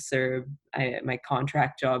have the CERB. My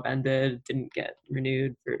contract job ended, didn't get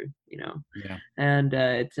renewed for, and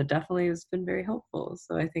it definitely has been very helpful.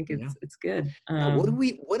 So I think it's good.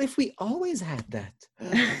 What if we always had that?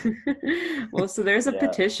 Well, so there's a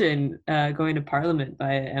petition going to Parliament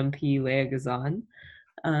by MP Leah Gazan.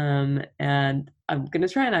 And I'm going to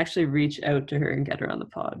try and actually reach out to her and get her on the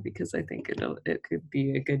pod, because I think it could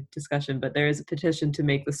be a good discussion. But there is a petition to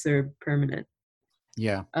make the CERB permanent.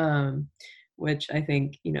 Yeah. Which I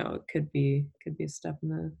think, could be a step in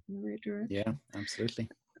the right direction. Yeah, absolutely.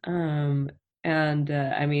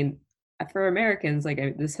 For Americans,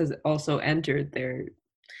 like this has also entered their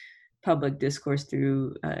public discourse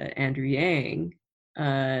through Andrew Yang.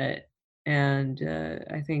 I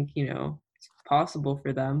think, it's possible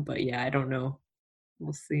for them, but yeah, I don't know.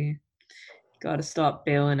 We'll see. Got to stop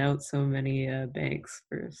bailing out so many banks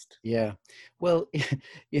first. Yeah. Well,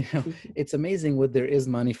 it's amazing what there is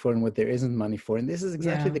money for and what there isn't money for. And this is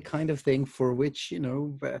exactly the kind of thing for which,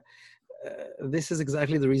 this is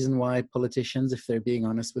exactly the reason why politicians, if they're being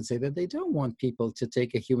honest, would say that they don't want people to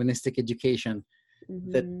take a humanistic education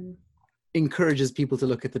that encourages people to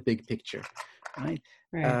look at the big picture, right?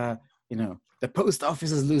 The post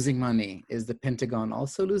office is losing money. Is the Pentagon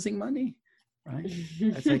also losing money? Right?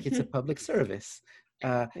 It's like it's a public service.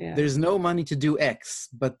 There's no money to do X,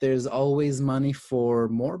 but there's always money for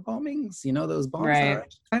more bombings. Those bombs are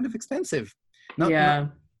kind of expensive.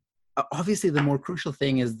 Obviously, the more crucial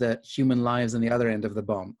thing is the human lives on the other end of the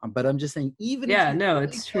bomb. But I'm just saying, even if you're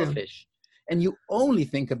it's selfish, and you only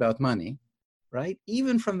think about money, right?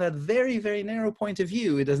 Even from that very, very narrow point of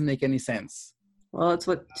view, it doesn't make any sense. Well, it's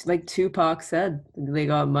what like Tupac said. They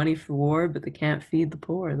got money for war, but they can't feed the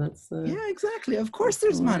poor. That's yeah, exactly. Of course,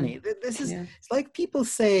 there's money. This is it's like people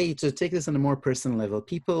say, to take this on a more personal level.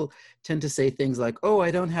 People tend to say things like, "Oh,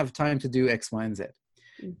 I don't have time to do X, Y, and Z,"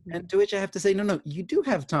 and to which I have to say, no, you do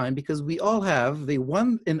have time, because we all have the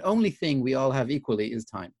one and only thing we all have equally is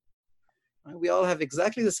time. We all have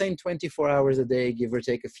exactly the same 24 hours a day, give or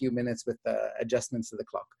take a few minutes with adjustments to the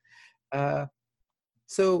clock.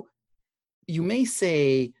 So. You may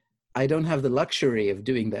say, I don't have the luxury of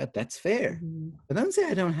doing that. That's fair. But don't say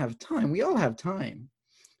I don't have time. We all have time.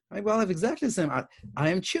 Right? We all have exactly the same. I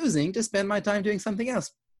am choosing to spend my time doing something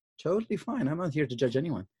else. Totally fine. I'm not here to judge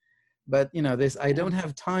anyone. But, this I don't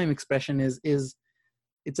have time expression is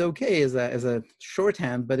it's okay as a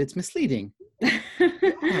shorthand, but it's misleading. We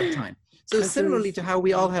all have time. So similarly to how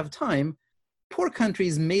we all have time, poor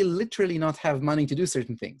countries may literally not have money to do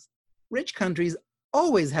certain things. Rich countries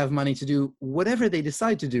always have money to do whatever they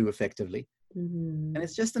decide to do effectively. And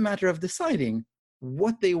it's just a matter of deciding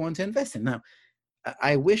what they want to invest in. Now,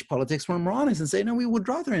 I wish politics were more honest and say, no, we would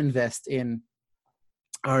rather invest in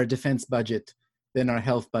our defense budget than our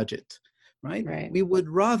health budget, right? We would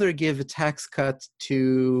rather give a tax cut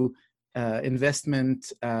to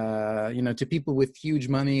investment, to people with huge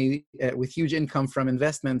money, with huge income from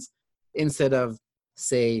investments, instead of,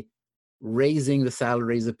 say, raising the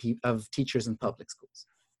salaries of teachers in public schools.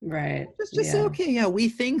 Right. Just say, okay, we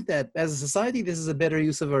think that as a society, this is a better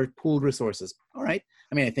use of our pooled resources. All right.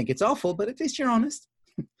 I think it's awful, but at least you're honest.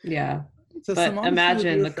 Yeah. So but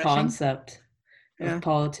imagine the concept of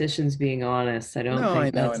politicians being honest. I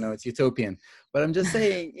know it's utopian, but I'm just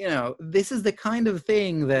saying, this is the kind of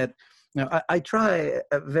thing that, I try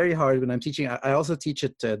very hard when I'm teaching. I also teach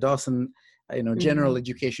at Dawson, general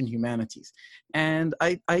education humanities. And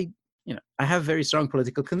I have very strong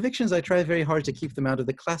political convictions. I try very hard to keep them out of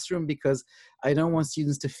the classroom because I don't want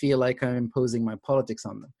students to feel like I'm imposing my politics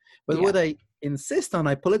on them. But what I insist on,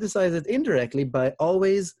 I politicize it indirectly by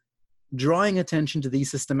always drawing attention to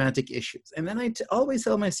these systematic issues. And then I always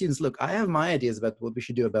tell my students, look, I have my ideas about what we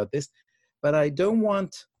should do about this, but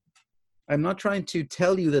I'm not trying to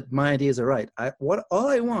tell you that my ideas are right. All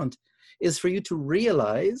I want is for you to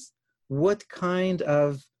realize what kind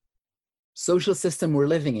of social system we're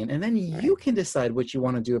living in, and then you can decide what you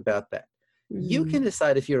want to do about that. You can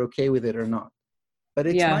decide if you're okay with it or not. But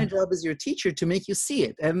it's my job as your teacher to make you see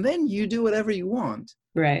it. And then you do whatever you want.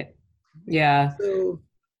 Right. Yeah. So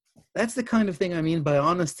that's the kind of thing I mean by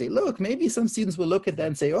honesty. Look, maybe some students will look at that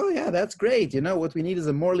and say, oh, yeah, that's great. You know, what we need is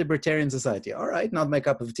a more libertarian society. All right, not my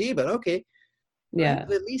cup of tea, but okay. Yeah. Right?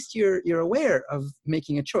 But at least you're aware of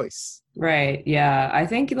making a choice. Right. Yeah. I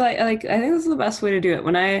think like I think this is the best way to do it.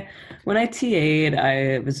 When I TA'd,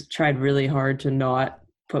 I tried really hard to not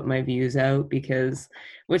put my views out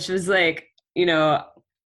which was like, you know,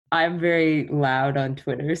 I'm very loud on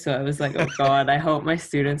Twitter, so I was like, oh God, I hope my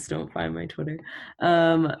students don't find my Twitter.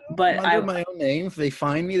 But under my own name, if they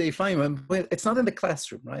find me, they find me. It's not in the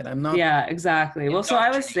classroom, right? I'm not. Yeah, exactly. Well, so I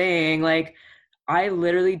was saying, like, I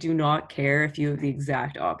literally do not care if you have the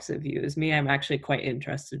exact opposite view as me. I'm actually quite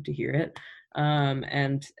interested to hear it.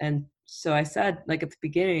 And so I said, like, at the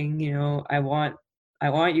beginning, you know, I want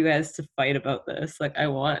you guys to fight about this. Like, I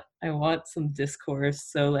want some discourse.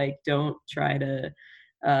 So, like, don't try to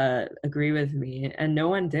agree with me. And no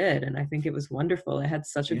one did. And I think it was wonderful. I had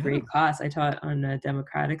such a great class. I taught on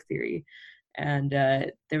democratic theory. And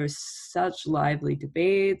there was such lively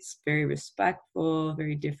debates, very respectful,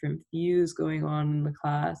 very different views going on in the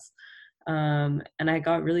class. And I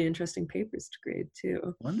got really interesting papers to grade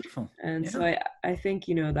too. Wonderful. And so I think,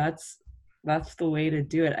 you know, that's the way to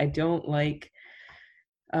do it. I don't like,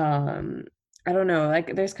 I don't know,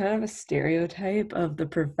 like there's kind of a stereotype of the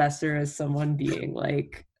professor as someone being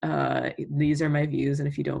like, these are my views, and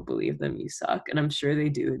if you don't believe them, you suck. And I'm sure they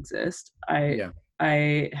do exist. I've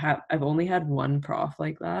only had one prof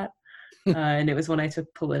like that, and it was when I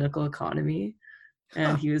took political economy,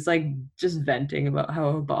 and he was like just venting about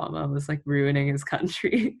how Obama was like ruining his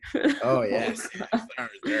country. Oh yes,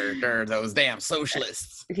 those damn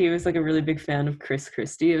socialists. He was like a really big fan of Chris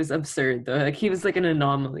Christie. It was absurd though. Like he was like an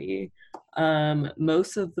anomaly.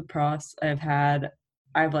 Most of the profs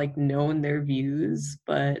I've like known their views,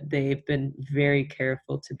 but they've been very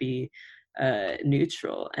careful to be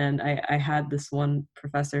neutral. And I had this one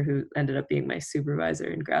professor who ended up being my supervisor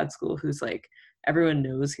in grad school, who's like, everyone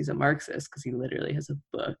knows he's a Marxist because he literally has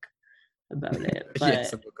a book about it. But,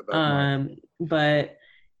 yes, a book about Marx.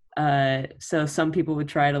 So some people would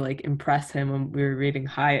try to like impress him when we were reading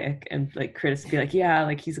Hayek, and like critics would be like, yeah,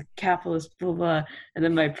 like he's a capitalist, blah, blah. And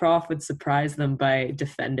then my prof would surprise them by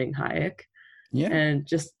defending Hayek. Yeah. And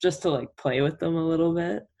just to like play with them a little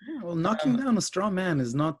bit. Yeah, well, knocking down a straw man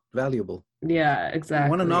is not valuable. Yeah, exactly. You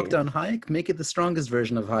want to knock down Hayek? Make it the strongest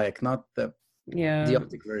version of Hayek, not the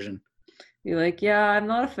optic version. You're like, yeah, I'm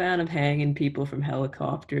not a fan of hanging people from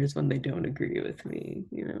helicopters when they don't agree with me.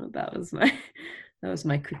 You know, that was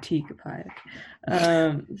my critique of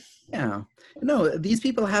Hayek. Yeah, no, these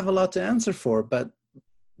people have a lot to answer for, but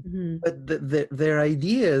their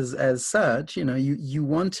ideas as such, you know, you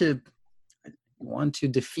want to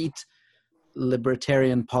defeat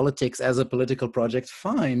libertarian politics as a political project,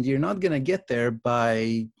 fine. You're not going to get there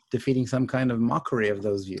by defeating some kind of mockery of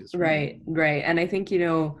those views. Right. And I think, you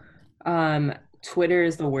know, Twitter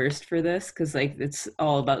is the worst for this because like it's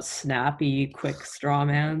all about snappy, quick straw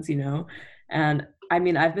mans, you know. And I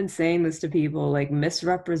mean, I've been saying this to people, like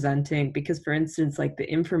misrepresenting, because for instance, like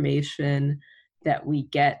the information that we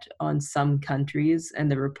get on some countries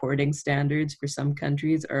and the reporting standards for some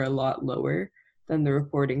countries are a lot lower than the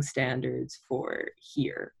reporting standards for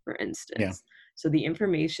here, for instance. Yeah. So the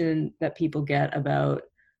information that people get about,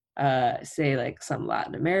 say, like some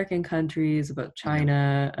Latin American countries, about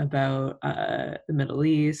China, about the Middle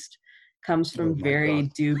East, comes from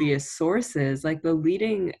very dubious sources. Like the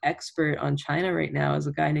leading expert on China right now is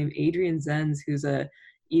a guy named Adrian Zenz, who's a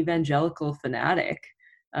evangelical fanatic,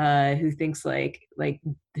 who thinks like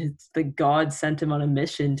the God sent him on a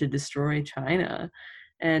mission to destroy China.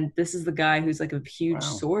 And this is the guy who's like a huge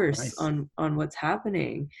source on what's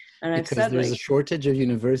happening. And because I've said there's a shortage of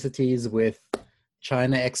universities with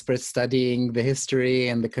China experts studying the history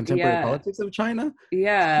and the contemporary politics of China.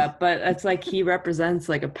 Yeah, but it's like he represents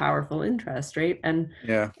like a powerful interest, right? And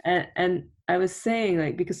and I was saying,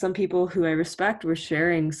 like, because some people who I respect were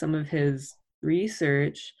sharing some of his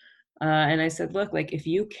research, and I said, look, like if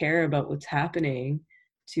you care about what's happening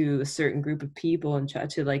to a certain group of people and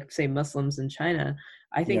to like say Muslims in China,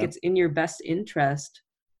 I think it's in your best interest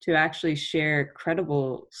to actually share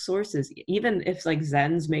credible sources, even if like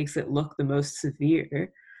Zenz makes it look the most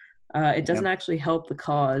severe. It doesn't actually help the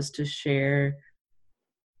cause to share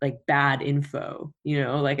like bad info, you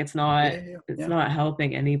know, like it's not not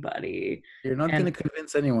helping anybody. You're not going to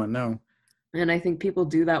convince anyone, no. And I think people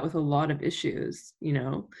do that with a lot of issues, you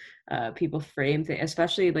know. People frame things,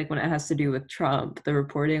 especially like when it has to do with Trump. The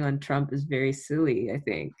reporting on Trump is very silly, I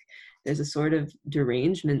think. There's a sort of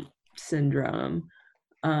derangement syndrome,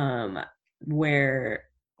 where,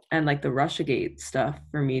 and like the Russiagate stuff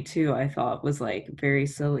for me too, I thought was like very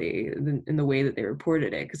silly in the way that they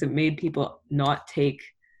reported it, because it made people not take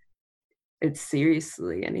it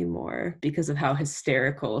seriously anymore because of how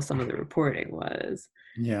hysterical some of the reporting was.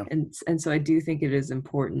 Yeah. And so I do think it is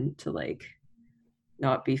important to like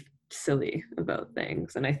not be silly about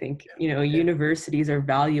things. And I think, universities are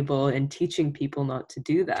valuable in teaching people not to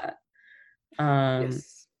do that.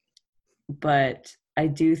 Yes. But I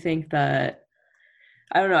do think that,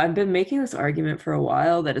 I don't know, I've been making this argument for a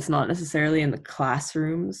while that it's not necessarily in the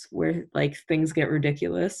classrooms where like things get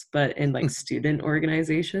ridiculous, but in like student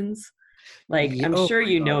organizations. Like, I'm sure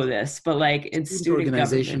you know this, but like in student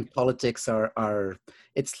organization government, politics are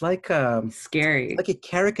it's like scary, like a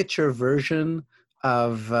caricature version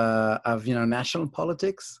of national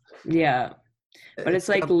politics. Yeah, but it's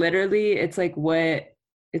like literally, it's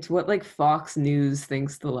what like Fox News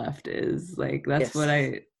thinks the left is. Like that's Yes. what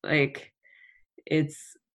I like.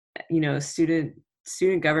 It's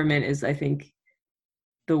student government is, I think,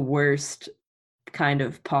 the worst kind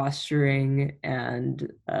of posturing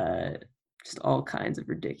and just all kinds of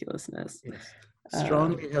ridiculousness. Yes.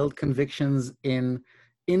 Strongly held convictions in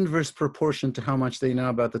inverse proportion to how much they know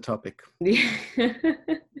about the topic.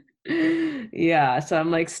 Yeah, so I'm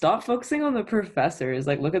like, stop focusing on the professors.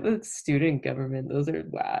 Like, look at the student government; those are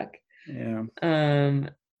whack. Yeah.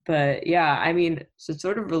 But yeah, I mean, so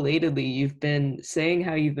sort of relatedly, you've been saying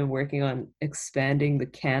how you've been working on expanding the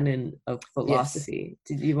canon of philosophy.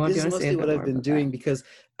 Yes. Did you want this to is say mostly what I've been doing that? because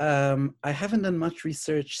I haven't done much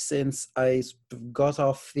research since I got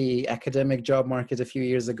off the academic job market a few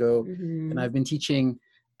years ago, Mm-hmm. and I've been teaching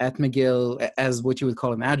at McGill as what you would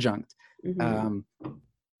call an adjunct. Mm-hmm.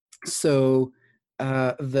 So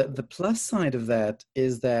the plus side of that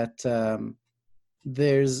is that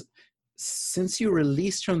since you're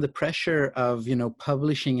released from the pressure of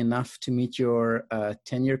publishing enough to meet your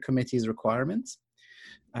tenure committee's requirements,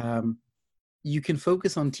 you can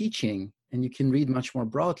focus on teaching and you can read much more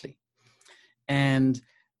broadly. And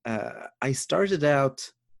I started out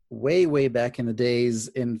way back in the days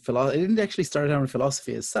in philosophy. I didn't actually start out in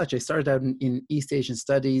philosophy as such. I started out in East Asian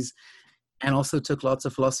studies and also took lots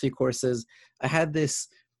of philosophy courses. I had this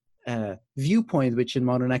viewpoint, which in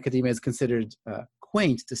modern academia is considered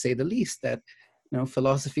quaint, to say the least, that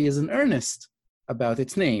philosophy is an earnest about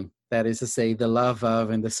its name. That is to say, the love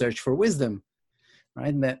of and the search for wisdom,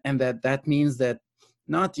 right? And that means that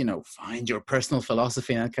not find your personal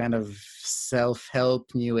philosophy in that kind of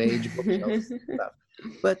self-help New Age bookshelf stuff,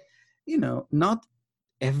 but not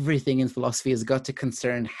everything in philosophy has got to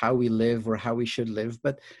concern how we live or how we should live,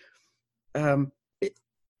 but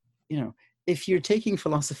if you're taking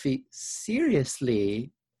philosophy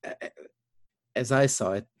seriously, as I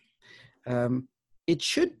saw it, it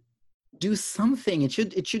should do something. It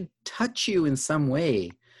should touch you in some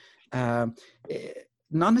way,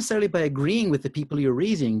 not necessarily by agreeing with the people you're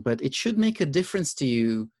reading, but it should make a difference to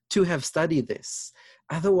you to have studied this.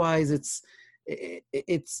 Otherwise, it's a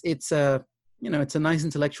it's a nice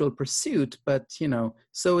intellectual pursuit, but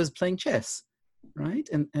so is playing chess. Right.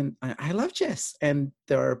 And I love chess, and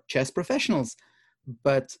there are chess professionals,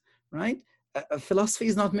 but philosophy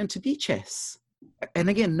is not meant to be chess. And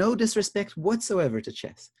again, no disrespect whatsoever to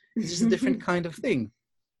chess. It's just a different kind of thing.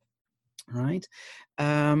 Right.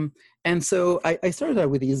 And so I started out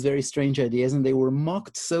with these very strange ideas, and they were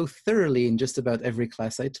mocked so thoroughly in just about every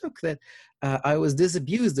class I took that I was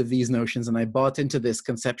disabused of these notions, and I bought into this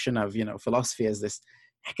conception of philosophy as this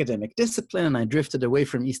academic discipline, and I drifted away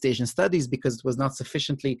from East Asian studies because it was not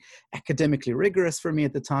sufficiently academically rigorous for me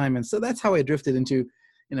at the time. And so that's how I drifted into,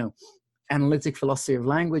 analytic philosophy of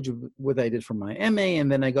language, what I did for my MA. And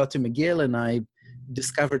then I got to McGill and I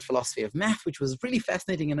discovered philosophy of math, which was really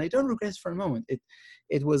fascinating. And I don't regret it for a moment.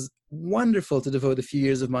 It was wonderful to devote a few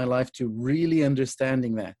years of my life to really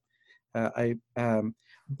understanding that.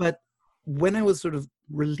 But when I was sort of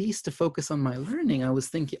released to focus on my learning, I was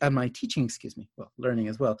thinking, my teaching, learning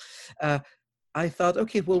as well. I thought,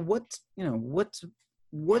 okay, well, what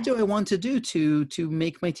do I want to do to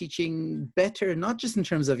make my teaching better? Not just in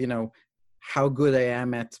terms of, how good I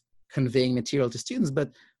am at conveying material to students, but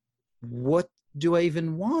what do I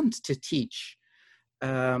even want to teach?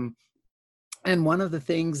 And one of the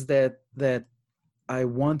things that I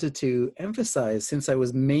wanted to emphasize, since I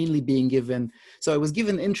was mainly being given, so I was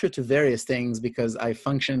given intro to various things because I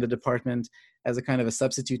function in the department as a kind of a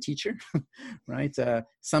substitute teacher, right?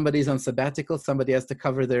 Somebody's on sabbatical, somebody has to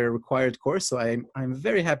cover their required course, so I'm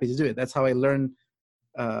very happy to do it. That's how I learn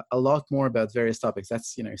a lot more about various topics.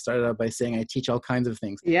 That's, I started out by saying I teach all kinds of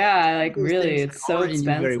things. Yeah, like really, it's so expensive.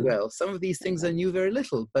 Knew very well. Some of these things I knew very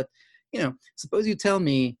little, but suppose you tell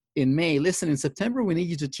me in May, listen, in September, we need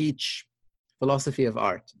you to teach philosophy of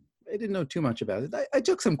art. I didn't know too much about it. I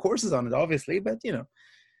took some courses on it, obviously, but,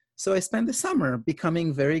 so I spent the summer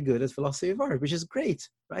becoming very good at philosophy of art, which is great.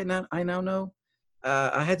 Right now, I now know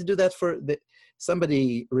I had to do that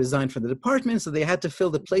somebody resigned from the department, so they had to fill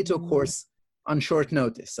the Plato course on short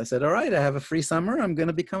notice. I said, all right, I have a free summer. I'm going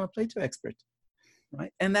to become a Plato expert.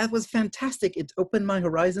 Right? And that was fantastic. It opened my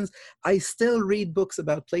horizons. I still read books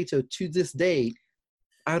about Plato to this day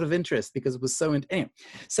out of interest because it was so anyway.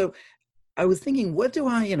 So I was thinking, what do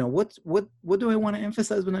I want to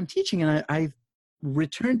emphasize when I'm teaching? And I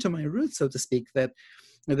returned to my roots, so to speak, that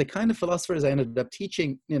the kind of philosophers I ended up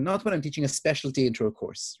teaching, not when I'm teaching a specialty intro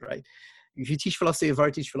course, right? If you teach philosophy of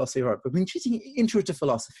art, teach philosophy of art. But when you're teaching intro to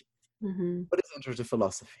philosophy, what is intro to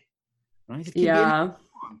philosophy? Right? It can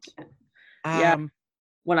be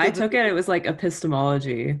when I took it, it was like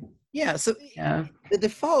epistemology. Yeah. So the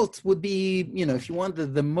default would be, if you want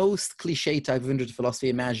the most cliche type of intro to philosophy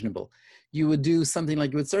imaginable, you would do something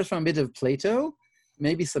like you would start from a bit of Plato,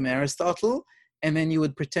 maybe some Aristotle, and then you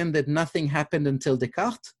would pretend that nothing happened until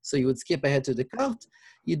Descartes. So you would skip ahead to Descartes.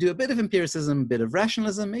 You do a bit of empiricism, a bit of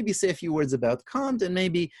rationalism, maybe say a few words about Kant, and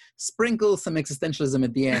maybe sprinkle some existentialism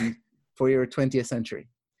at the end for your 20th century.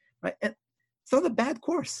 Right? And it's not a bad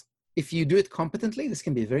course. If you do it competently, this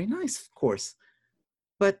can be a very nice course.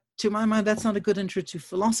 But to my mind, that's not a good intro to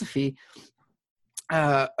philosophy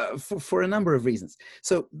for a number of reasons.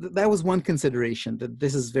 So that was one consideration, that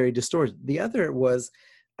this is very distorted. The other was,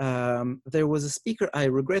 there was a speaker, I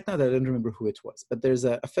regret now that I don't remember who it was, but there's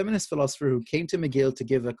a feminist philosopher who came to McGill to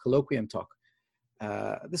give a colloquium talk.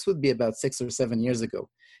 This would be about 6 or 7 years ago,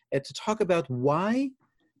 to talk about why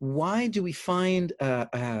do we find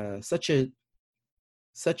such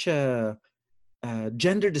a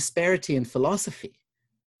gender disparity in philosophy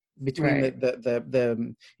between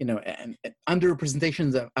the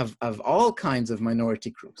underrepresentations of all kinds of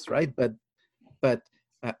minority groups, right? But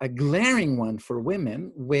a glaring one for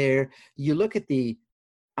women, where you look at the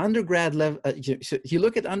undergrad level, you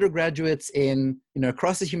look at undergraduates in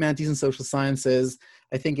across the humanities and social sciences.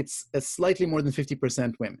 I think it's slightly more than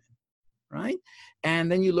 50% women, right?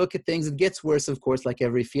 And then you look at things. It gets worse, of course, like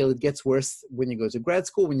every field. It gets worse when you go to grad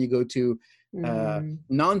school, when you go to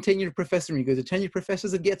non-tenured professor, when you go to tenured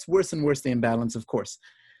professors. It gets worse and worse, the imbalance, of course.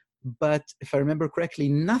 But if I remember correctly,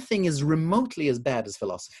 nothing is remotely as bad as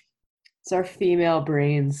philosophy. It's our female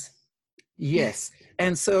brains. Yes.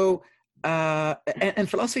 And so, and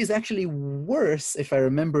philosophy is actually worse, if I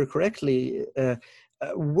remember correctly,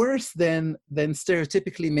 worse than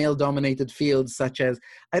stereotypically male-dominated fields such as,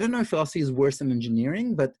 I don't know if philosophy is worse than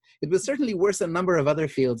engineering, but it was certainly worse than a number of other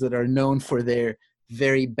fields that are known for their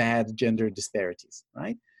very bad gender disparities,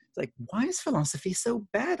 right? It's like, why is philosophy so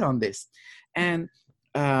bad on this? And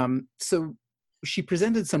so she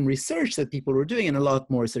presented some research that people were doing, and a lot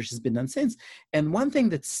more research has been done since. And one thing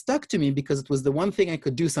that stuck to me, because it was the one thing I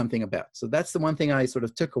could do something about. So that's the one thing I sort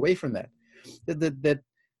of took away from that. That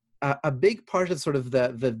a big part of sort of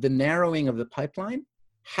the narrowing of the pipeline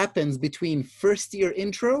happens between first year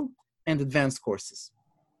intro and advanced courses.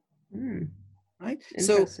 Right?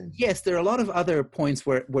 So yes, there are a lot of other points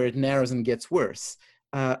where it narrows and gets worse.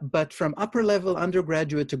 But from upper level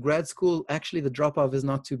undergraduate to grad school, actually the drop-off is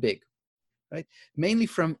not too big. Right? Mainly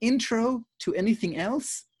from intro to anything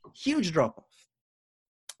else, huge drop-off.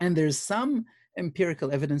 And there's some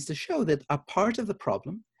empirical evidence to show that a part of the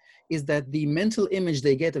problem is that the mental image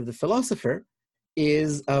they get of the philosopher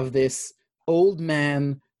is of this old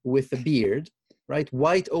man with a beard, right?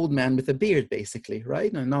 White old man with a beard, basically,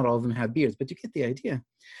 right? Now, not all of them have beards, but you get the idea.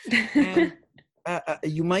 And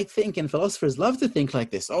you might think, and philosophers love to think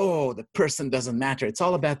like this, oh, the person doesn't matter. It's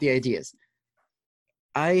all about the ideas.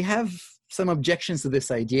 I have some objections to this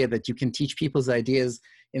idea that you can teach people's ideas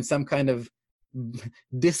in some kind of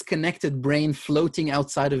disconnected brain floating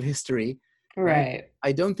outside of history. Right.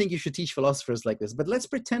 I don't think you should teach philosophers like this, but let's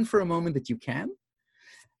pretend for a moment that you can.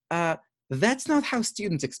 That's not how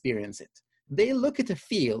students experience it. They look at a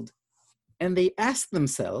field and they ask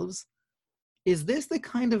themselves, is this the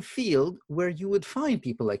kind of field where you would find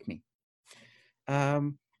people like me?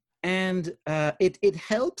 And it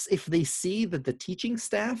helps if they see that the teaching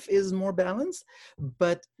staff is more balanced.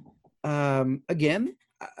 But again,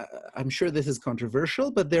 I'm sure this is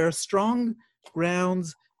controversial, but there are strong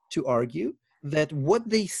grounds to argue that what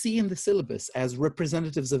they see in the syllabus as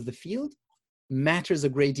representatives of the field matters a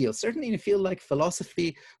great deal. Certainly in a field like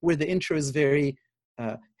philosophy, where the intro is very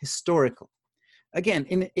historical. Again,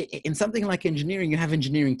 in something like engineering, you have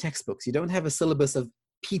engineering textbooks. You don't have a syllabus of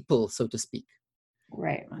people, so to speak.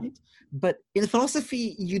 Right. But in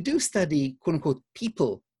philosophy, you do study, quote unquote,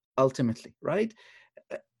 people ultimately, right?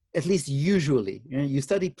 At least usually. You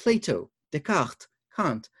study Plato, Descartes,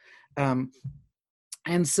 Kant.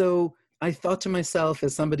 And so I thought to myself,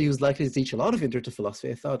 as somebody who's likely to teach a lot of intro to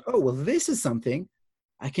philosophy, I thought, oh, well, this is something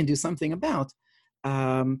I can do something about.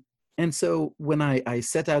 And so when I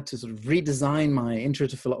set out to sort of redesign my intro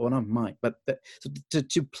to philosophy, well, not mine, but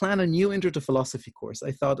to plan a new intro to philosophy course,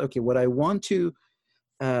 I thought, okay, what I want to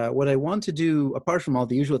do, apart from all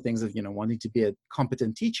the usual things of, wanting to be a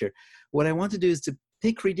competent teacher, what I want to do is to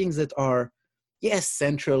pick readings that are, yes,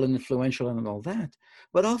 central and influential and all that,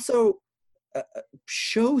 but also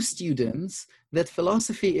show students that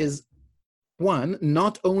philosophy is, one,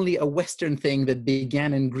 not only a Western thing that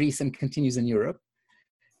began in Greece and continues in Europe,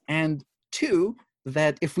 and two,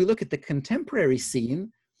 that if we look at the contemporary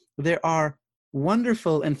scene, there are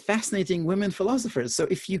wonderful and fascinating women philosophers. So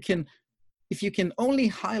if you can only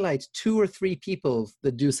highlight 2 or 3 people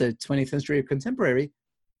that do, say, 20th century or contemporary,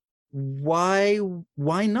 why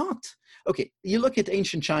not? Okay, you look at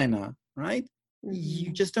ancient China, right?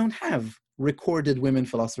 You just don't have recorded women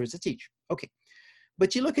philosophers to teach. Okay,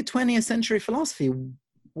 but you look at 20th century philosophy,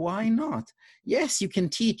 why not? Yes, you can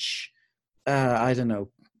teach, Sartre,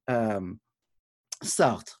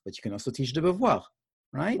 but you can also teach de Beauvoir,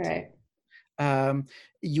 right? Right.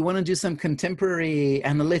 You want to do some contemporary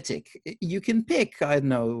analytic, you can pick,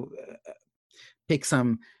 pick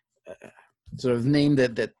some sort of name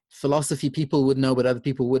that philosophy people would know, but other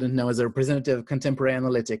people wouldn't know as a representative of contemporary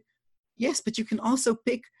analytic. Yes, but you can also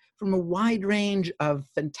pick from a wide range of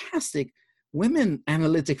fantastic women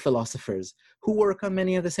analytic philosophers who work on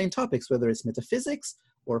many of the same topics, whether it's metaphysics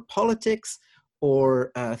or politics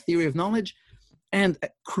or theory of knowledge. And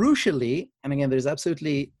crucially, and again, there's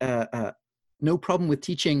absolutely no problem with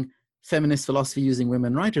teaching feminist philosophy using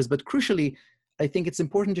women writers, but crucially, I think it's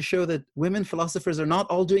important to show that women philosophers are not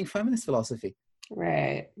all doing feminist philosophy.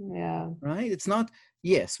 Right, yeah. Right? It's not,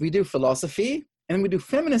 yes, we do philosophy, and we do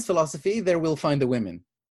feminist philosophy, there we'll find the women.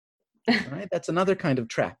 Right? That's another kind of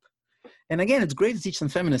trap. And again, it's great to teach some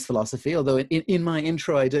feminist philosophy, although in my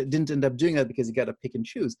intro, I didn't end up doing that because you got to pick and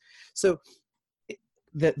choose. So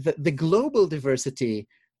the global diversity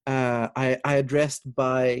I addressed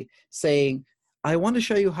by saying, I want to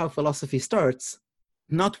show you how philosophy starts,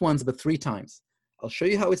 not once, but 3 times. I'll show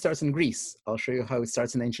you how it starts in Greece. I'll show you how it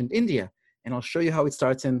starts in ancient India. And I'll show you how it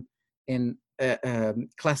starts in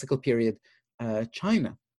classical period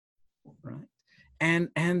China, right?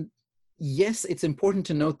 And yes, it's important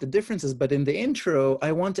to note the differences, but in the intro,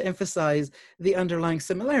 I want to emphasize the underlying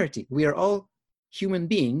similarity. We are all human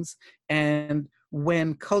beings, and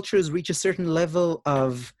when cultures reach a certain level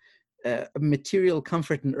of material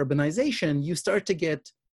comfort and urbanization, you start to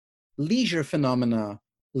get leisure phenomena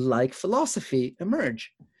like philosophy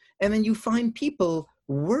emerge. And then you find people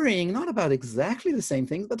worrying not about exactly the same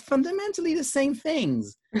things, but fundamentally the same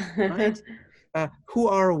things, right? Who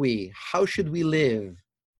are we? How should we live?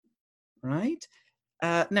 Right?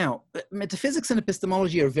 Now, metaphysics and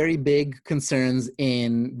epistemology are very big concerns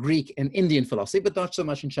in Greek and Indian philosophy, but not so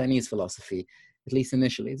much in Chinese philosophy, at least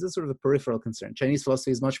initially. It's a sort of a peripheral concern. Chinese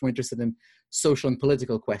philosophy is much more interested in social and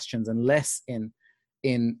political questions and less in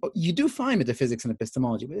you do find metaphysics and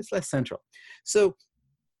epistemology, but it's less central. So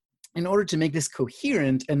in order to make this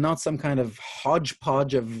coherent and not some kind of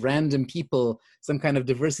hodgepodge of random people, some kind of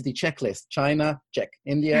diversity checklist, China, check,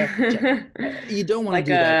 India, check. You don't want to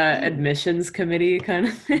do that. Like a admissions committee kind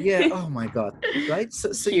of thing. Yeah, oh my God, right?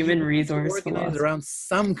 So Human resource organize around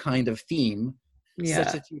some kind of theme,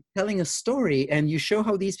 such that you're telling a story and you show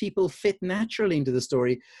how these people fit naturally into the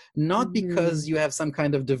story, not because you have some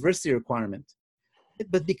kind of diversity requirement,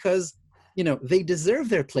 but because, they deserve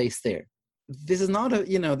their place there. This is not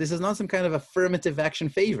this is not some kind of affirmative action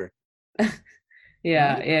favor.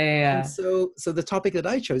 Yeah. Right? And so the topic that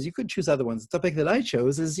I chose, you could choose other ones. The topic that I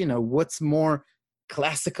chose is, what's more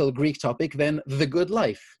classical Greek topic than the good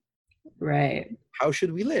life? Right. How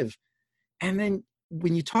should we live? And then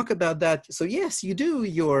when you talk about that, so yes, you do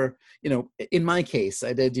your, in my case,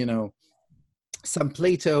 I did, some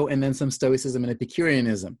Plato and then some Stoicism and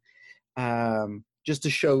Epicureanism, just to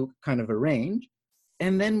show kind of a range.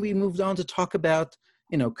 And then we moved on to talk about,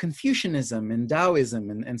 Confucianism and Taoism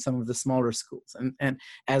and some of the smaller schools and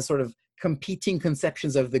as sort of competing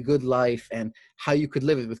conceptions of the good life and how you could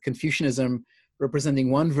live it, with Confucianism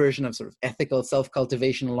representing one version of sort of ethical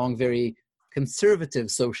self-cultivation along very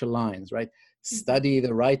conservative social lines, right? Study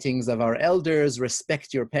the writings of our elders,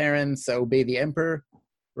 respect your parents, obey the emperor,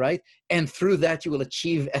 right? And through that, you will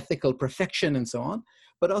achieve ethical perfection and so on.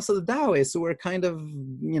 But also the Taoists, who were kind of,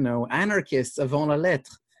 anarchists avant la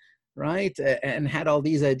lettre, right? And had all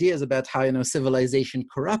these ideas about how, civilization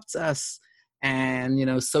corrupts us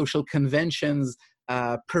and social conventions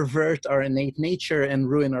pervert our innate nature and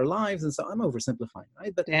ruin our lives. And so I'm oversimplifying,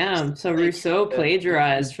 right? But damn, so Rousseau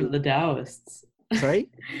plagiarized from the Taoists. Sorry?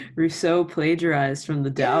 Rousseau plagiarized from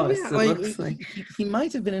the Taoists. Yeah. Well, he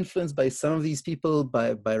might have been influenced by some of these people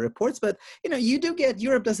by reports, but you do get,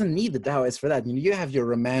 Europe doesn't need the Taoists for that. You have your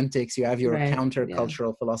romantics, you have your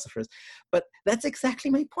countercultural philosophers, but that's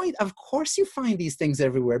exactly my point. Of course you find these things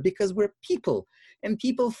everywhere because we're people, and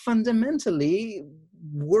people fundamentally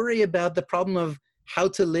worry about the problem of how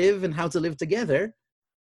to live and how to live together.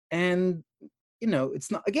 And it's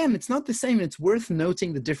not the same. It's worth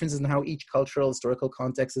noting the differences in how each cultural, historical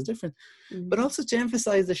context is different, but also to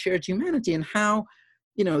emphasize the shared humanity and how,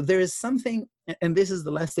 there is something, and this is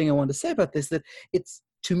the last thing I want to say about this, that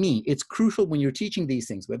to me, it's crucial when you're teaching these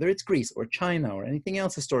things, whether it's Greece or China or anything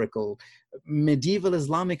else historical, medieval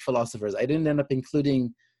Islamic philosophers. I didn't end up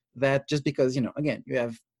including that just because, again, you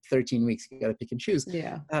have 13 weeks, you got to pick and choose.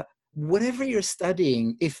 Yeah. Whatever you're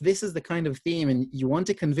studying, if this is the kind of theme and you want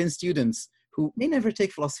to convince students who may never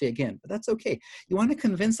take philosophy again, but that's okay. You want to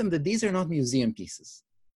convince them that these are not museum pieces,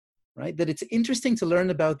 right? That it's interesting to learn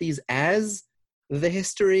about these as the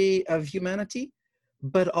history of humanity,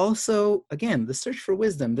 but also, again, the search for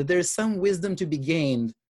wisdom, that there's some wisdom to be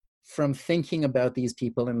gained from thinking about these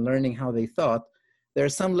people and learning how they thought. There are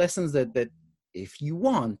some lessons that if you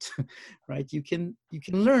want, right, you can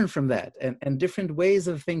learn from that, and different ways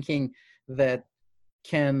of thinking that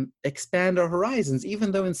can expand our horizons,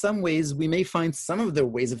 even though in some ways we may find some of their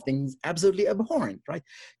ways of things absolutely abhorrent, right?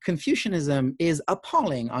 Confucianism is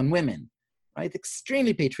appalling on women, right?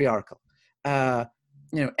 Extremely patriarchal.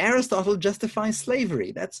 Aristotle justifies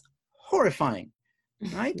slavery. That's horrifying,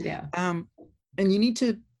 right? Yeah. And you need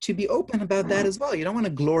to be open about that as well. You don't want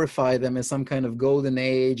to glorify them as some kind of golden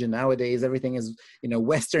age, and nowadays everything is,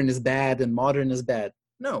 Western is bad and modern is bad.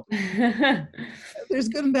 No, there's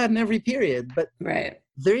good and bad in every period, but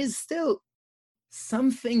there is still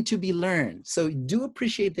something to be learned. So do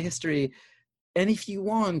appreciate the history. And if you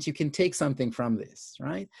want, you can take something from this,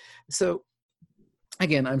 right? So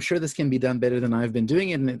again, I'm sure this can be done better than I've been doing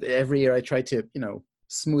it. And every year I try to,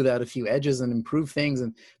 smooth out a few edges and improve things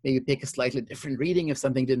and maybe pick a slightly different reading if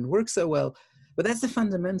something didn't work so well. But that's the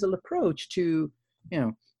fundamental approach to,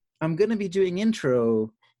 I'm going to be doing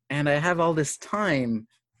intro and I have all this time.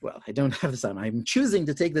 Well, I don't have this time. I'm choosing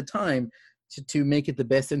to take the time to make it the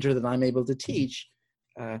best intro that I'm able to teach.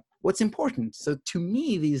 What's important? So to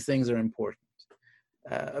me, these things are important.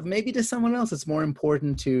 Maybe to someone else, it's more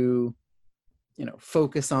important to,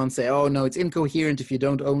 focus on, say, oh no, it's incoherent if you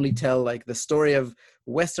don't only tell like the story of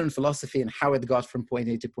Western philosophy and how it got from point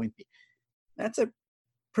A to point B. That's a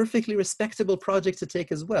perfectly respectable project to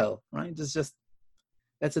take as well, right?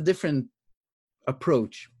 That's a different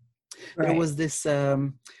approach. Right. There was this,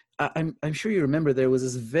 I'm sure you remember, there was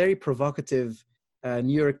this very provocative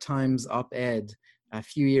New York Times op-ed a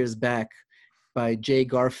few years back by Jay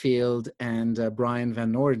Garfield and Brian Van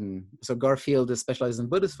Norden. So Garfield is specialized in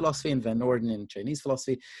Buddhist philosophy and Van Norden in Chinese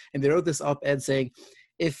philosophy. And they wrote this op-ed saying,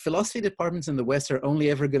 if philosophy departments in the West are only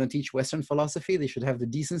ever going to teach Western philosophy, they should have the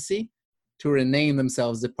decency to rename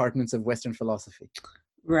themselves departments of Western philosophy.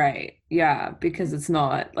 Right. Yeah. Because it's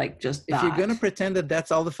not like just that. If you're going to pretend that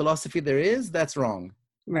that's all the philosophy there is, that's wrong.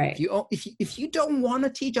 Right. If you don't want to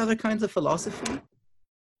teach other kinds of philosophy,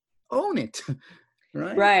 own it.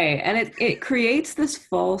 Right. And it creates this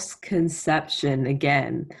false conception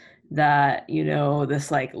again that,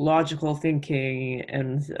 this like logical thinking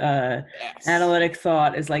and analytic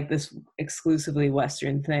thought is like this exclusively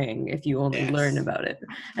Western thing if you only learn about it.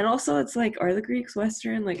 And also it's like, are the Greeks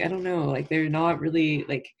Western? Like, I don't know, like they're not really,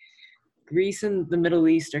 like Greece and the Middle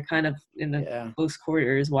East are kind of in the close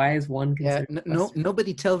quarters. Why is one considered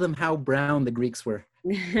nobody tell them how brown the Greeks were.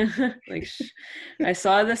 Like I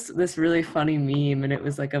saw this really funny meme, and it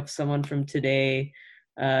was like of someone from today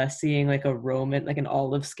seeing like a Roman, like an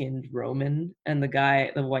olive-skinned Roman, and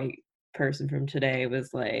the white person from today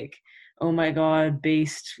was like, oh my god,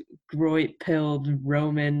 based groit-pilled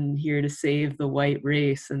Roman here to save the white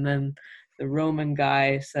race. And then the Roman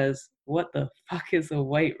guy says, what the fuck is a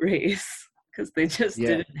white race? Because they just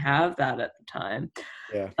didn't have that at the time.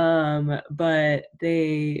 But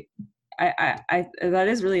I that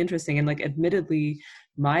is really interesting. And like, admittedly,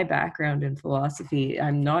 my background in philosophy,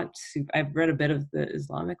 I've read a bit of the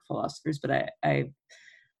Islamic philosophers, but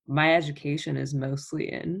my education is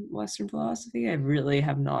mostly in Western philosophy. I really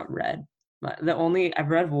have not read. I've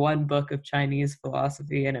read one book of Chinese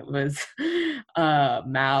philosophy, and it was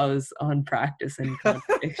Mao's On Practice and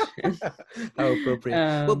Contradiction. How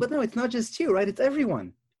appropriate. But no, it's not just you, right? It's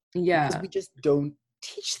everyone. Yeah. Because we just don't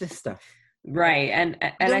teach this stuff. Right. And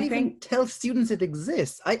don't I even think tell students it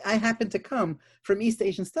exists. I happen to come from East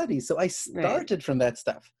Asian studies, so I started from that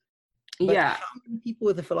stuff. But yeah. how many people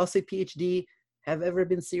with a philosophy PhD have ever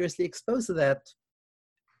been seriously exposed to that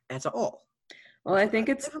at all? Well, I think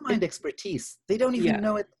never mind expertise. They don't even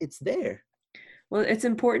know it's there. Well, it's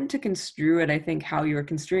important to construe it, I think, how you're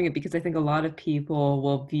construing it, because I think a lot of people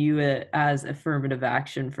will view it as affirmative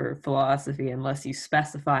action for philosophy unless you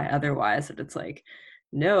specify otherwise, that it's like,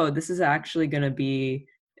 no, this is actually going to be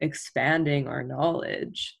expanding our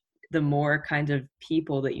knowledge. The more kind of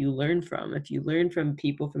people that you learn from, if you learn from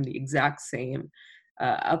people from the exact same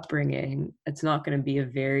upbringing, it's not going to be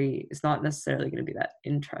it's not necessarily going to be that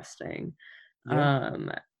interesting. Yeah.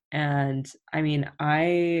 And I mean,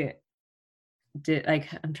 I'm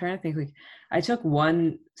trying to think, like, I took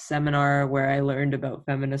one seminar where I learned about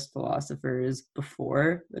feminist philosophers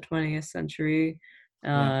before the 20th century,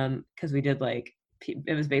 because we did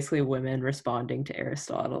it was basically women responding to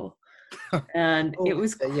Aristotle, and it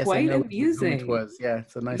was quite amusing. It was,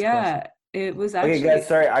 it's a nice class. It was actually. Okay, guys,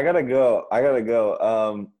 sorry, I gotta go. I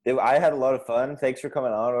had a lot of fun. Thanks for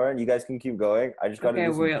coming on, Oren. You guys can keep going. I just gotta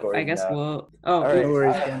do some chores I guess now. Oh, all right. No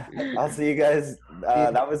worries. I'll see you guys.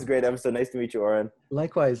 That was a great episode. Nice to meet you, Oren.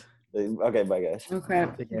 Likewise. Okay, bye, guys. Okay,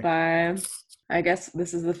 bye. I guess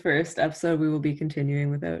this is the first episode we will be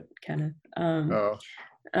continuing without Kenneth.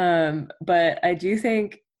 But I do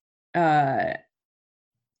think that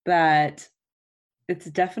it's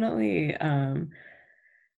definitely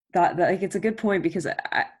that like it's a good point, because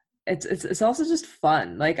it's also just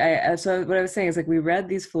fun. So what I was saying is, like, we read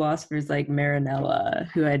these philosophers like Marinella,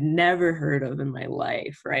 who I'd never heard of in my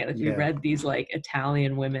life, right? Like, we read these like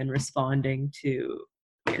Italian women responding to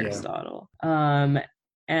Aristotle.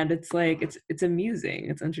 And it's like it's amusing,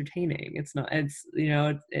 it's entertaining. It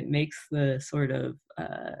makes the sort of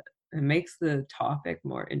it makes the topic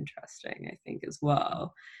more interesting, I think, as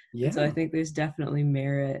well. And so I think there's definitely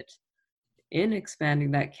merit in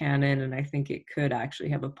expanding that canon, and I think it could actually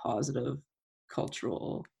have a positive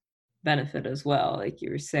cultural benefit as well, like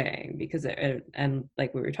you were saying, because and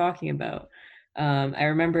like we were talking about, I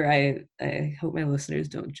remember, I hope my listeners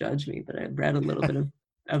don't judge me, but I read a little bit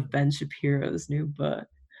of Ben Shapiro's new book.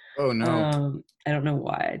 Oh no. I don't know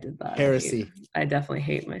why I did that. Heresy. I definitely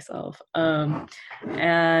hate myself.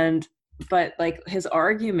 But like, his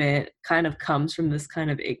argument kind of comes from this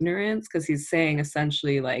kind of ignorance, because he's saying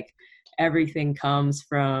essentially, like, everything comes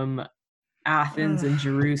from Athens and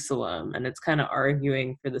Jerusalem, and it's kind of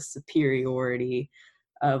arguing for the superiority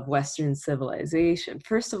of Western civilization.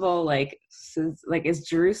 First of all, is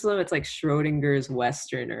Jerusalem, it's like Schrodinger's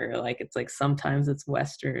Westerner. Like, it's like sometimes it's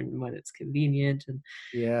Western when it's convenient, and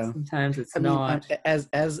sometimes it's not. As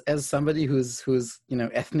somebody who's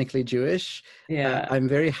ethnically Jewish, I'm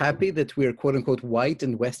very happy that we're quote unquote white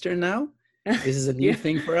and Western now. This is a new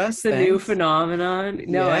thing for us. It's a new phenomenon.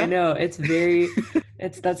 No, I know. It's very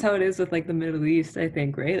that's how it is with like the Middle East, I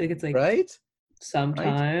think, right? Like, it's like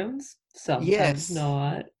sometimes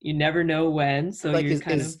not. You never know when. So like,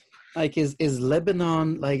 is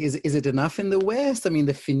Lebanon, like, is it enough in the West? I mean,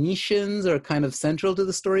 the Phoenicians are kind of central to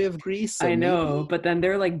the story of Greece. So I know, but then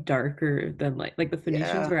they're like darker than like the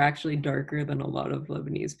Phoenicians were actually darker than a lot of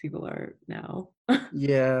Lebanese people are now.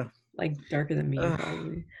 Like, darker than me,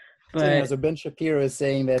 probably. But so Ben Shapiro is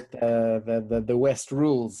saying that the West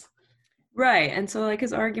rules. Right. And so, like,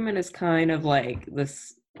 his argument is kind of like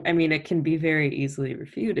this. I mean, it can be very easily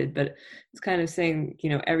refuted, but it's kind of saying,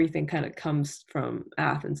 everything kind of comes from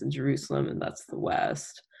Athens and Jerusalem, and that's the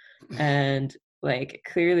West. And like,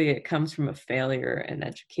 clearly it comes from a failure in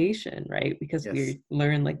education, right? Because we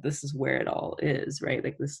learn, like, this is where it all is, right?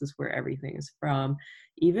 Like, this is where everything is from,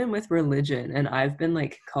 even with religion. And I've been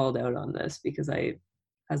like called out on this, because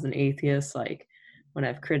as an atheist, like, when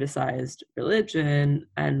I've criticized religion,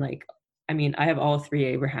 and like, I mean, I have all three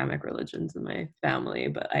Abrahamic religions in my family,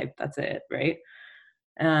 but that's it, right?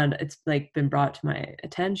 And it's like been brought to my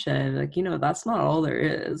attention, like, that's not all there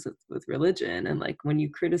is with religion. And like, when you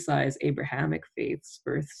criticize Abrahamic faiths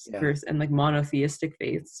versus and like monotheistic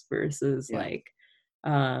faiths versus like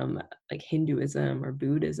Hinduism or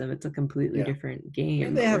Buddhism, it's a completely different game.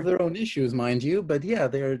 And they have their own issues, mind you, but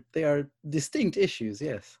they are distinct issues.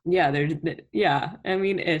 Yes. I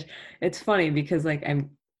mean, it's funny, because like,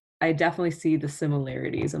 I definitely see the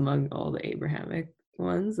similarities among all the Abrahamic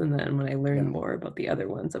ones, and then when I learn more about the other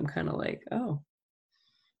ones, I'm kind of like, oh,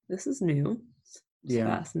 this is new. It's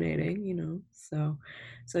fascinating, So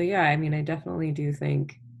I mean, I definitely do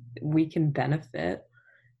think we can benefit.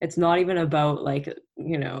 It's not even about like,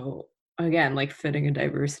 again, like fitting a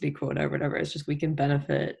diversity quota or whatever. It's just we can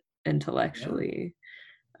benefit intellectually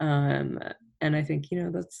I think,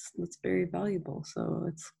 that's very valuable. So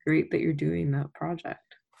it's great that you're doing that project.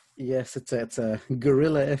 Yes, it's a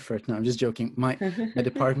guerrilla effort. No, I'm just joking. My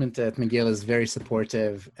department at McGill is very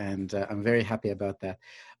supportive, and I'm very happy about that.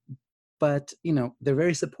 But, they're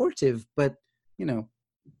very supportive, but,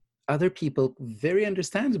 other people, very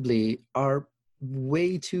understandably, are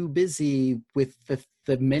way too busy with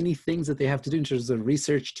the many things that they have to do in terms of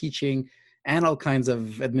research, teaching, and all kinds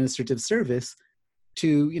of administrative service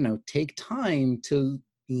to, take time to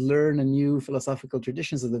learn a new philosophical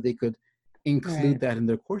tradition so that they could include that in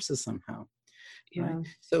their courses somehow. Yeah. Right?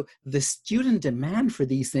 So the student demand for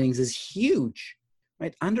these things is huge,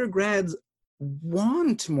 right? Undergrads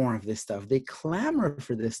want more of this stuff. They clamor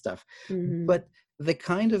for this stuff. Mm-hmm. But the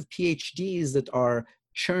kind of PhDs that are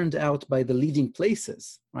churned out by the leading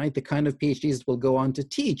places, right? The kind of PhDs that will go on to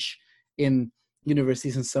teach in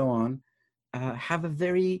universities and so on, have a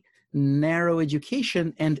very narrow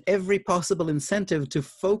education and every possible incentive to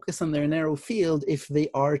focus on their narrow field if they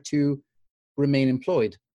are to remain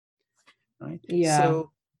employed, right? Yeah.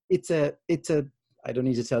 So it's a I don't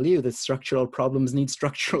need to tell you that structural problems need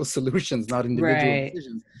structural solutions, not individual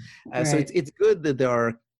decisions. So it's good that there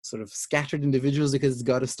are sort of scattered individuals because it's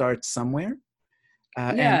got to start somewhere.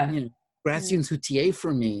 And grad students who TA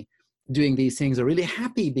for me doing these things are really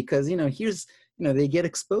happy because they get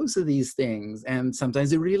exposed to these things and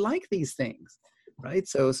sometimes they really like these things, right?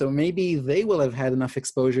 So maybe they will have had enough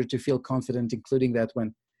exposure to feel confident including that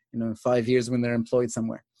when in 5 years when they're employed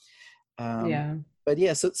somewhere. But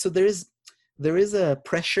yeah, so there is a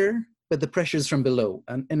pressure, but the pressure is from below,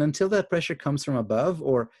 and until that pressure comes from above,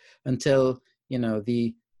 or until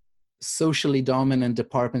the socially dominant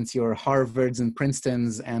departments, your Harvards and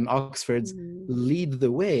Princetons and Oxfords, lead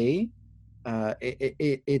the way,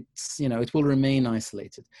 it will remain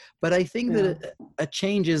isolated. But I think that a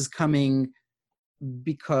change is coming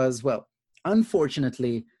because, well,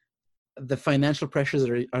 unfortunately, the financial pressures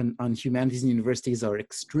on humanities and universities are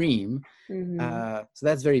extreme. So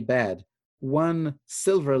that's very bad. One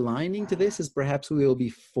silver lining to this is perhaps we will be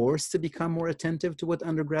forced to become more attentive to what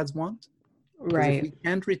undergrads want. Right. If we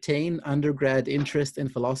can't retain undergrad interest in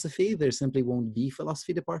philosophy, there simply won't be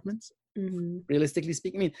philosophy departments. Realistically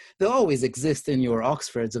speaking, I mean, they'll always exist in your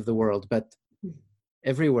Oxfords of the world, but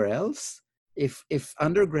everywhere else, if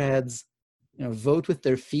undergrads, vote with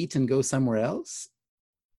their feet and go somewhere else,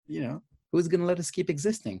 who's going to let us keep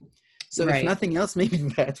existing? So if nothing else, maybe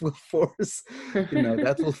that will force,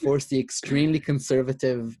 the extremely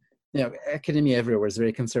conservative, academia everywhere is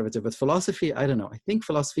very conservative, but philosophy, I don't know. I think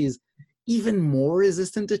philosophy is even more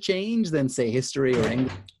resistant to change than, say, history or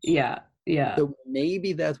English. Yeah. So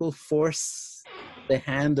maybe that will force the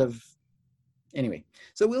hand of, anyway.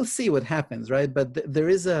 So we'll see what happens, right? But there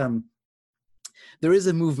is a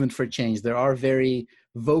movement for change. There are very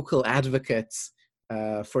vocal advocates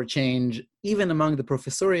for change, even among the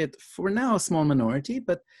professoriate. For now, a small minority,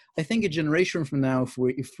 but I think a generation from now,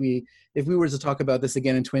 if we were to talk about this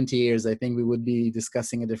again in 20 years, I think we would be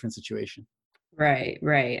discussing a different situation. Right.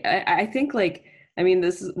 I think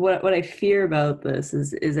this is what I fear about this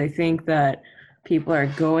is I think that people are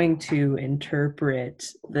going to interpret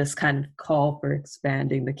this kind of call for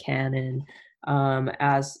expanding the canon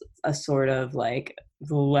as a sort of like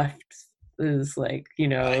the left is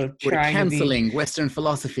trying canceling to Western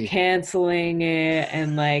philosophy, canceling it,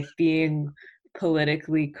 and being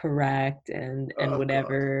politically correct and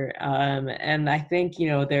whatever. And I think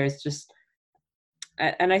there's just.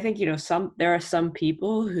 And I think, there are some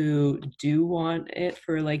people who do want it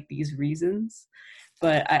for these reasons,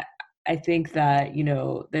 but I think that,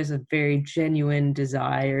 there's a very genuine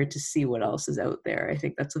desire to see what else is out there. I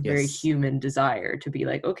think that's a very human desire to be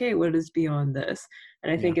okay, what is beyond this?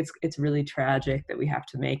 And I think it's really tragic that we have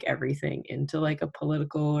to make everything into a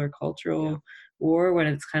political or cultural war when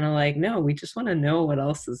it's kind of no, we just want to know what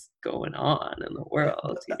else is going on in the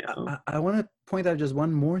world, I want to point out just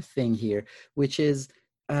one more thing here, which is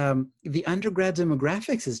the undergrad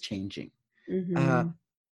demographics is changing.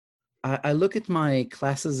 I look at my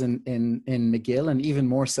classes in McGill, and even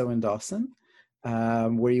more so in Dawson,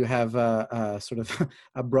 where you have a sort of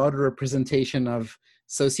a broader representation of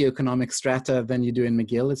socioeconomic strata than you do in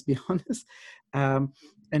McGill, let's be honest.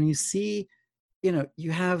 And you see,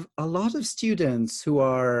 you have a lot of students who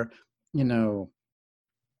are,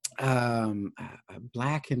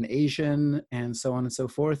 Black and Asian and so on and so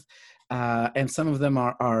forth. And some of them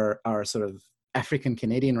are sort of African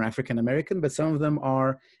Canadian or African American, but some of them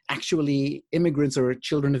are actually immigrants or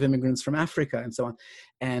children of immigrants from Africa and so on.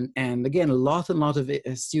 And again, a lot of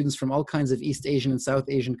students from all kinds of East Asian and South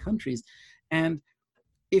Asian countries. And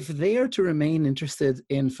if they are to remain interested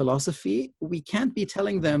in philosophy, we can't be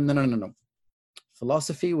telling them, no,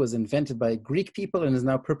 philosophy was invented by Greek people and is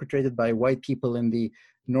now perpetrated by white people in the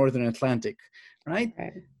Northern Atlantic, right?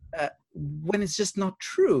 When it's just not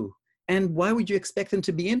true. And why would you expect them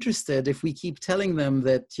to be interested if we keep telling them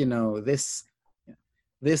that,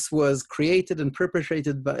 this was created and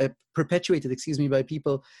perpetuated by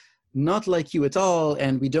people not like you at all,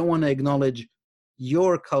 and we don't want to acknowledge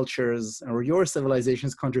your culture's or your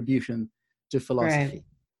civilization's contribution to philosophy,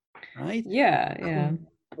 right? Yeah.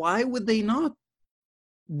 Why would they not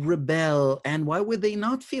rebel, and why would they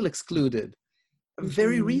not feel excluded?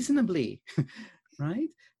 Very reasonably, right?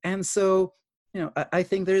 And so, I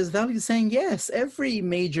think there is value saying, yes, every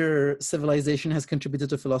major civilization has contributed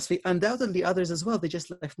to philosophy, undoubtedly others as well, they just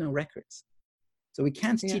left no records. So we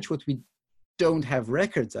can't teach what we don't have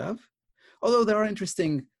records of, although there are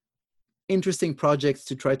interesting projects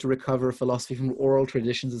to try to recover philosophy from oral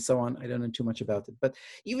traditions and so on. I don't know too much about it. But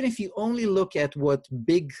even if you only look at what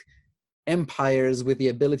big empires with the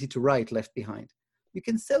ability to write left behind, you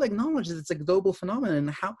can still acknowledge that it's a global phenomenon.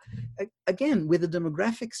 And how, again, with the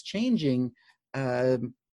demographics changing,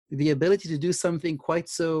 the ability to do something quite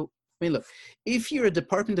so, look, if you're a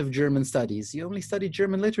department of German studies, you only study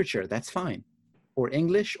German literature, that's fine. Or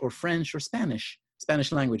English or French or Spanish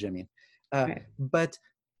language, I mean. But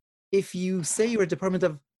if you say you're a department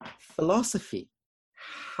of philosophy,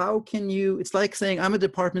 how can you, it's like saying, I'm a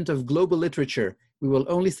department of global literature, we will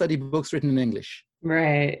only study books written in English.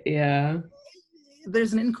 Right, yeah.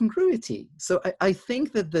 There's an incongruity. So I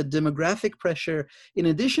think that the demographic pressure, in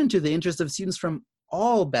addition to the interest of students from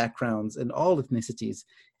all backgrounds and all ethnicities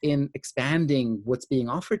in expanding what's being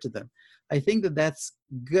offered to them, I think that that's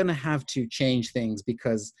going to have to change things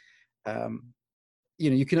because,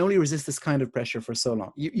 you can only resist this kind of pressure for so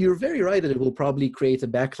long. You're very right that it will probably create a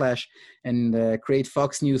backlash and create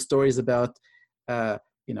Fox News stories about,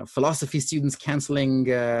 philosophy students canceling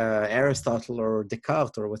Aristotle or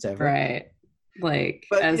Descartes or whatever. Right. I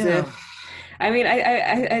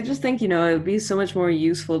just think, it would be so much more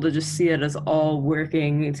useful to just see it as all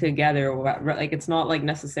working together. Like, it's not like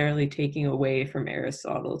necessarily taking away from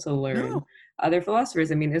Aristotle to learn other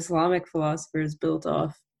philosophers. I mean, Islamic philosophers built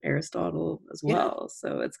off Aristotle as well.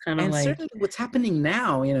 So it's kind of and like... certainly what's happening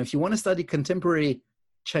now, if you want to study contemporary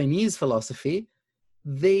Chinese philosophy,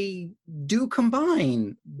 they do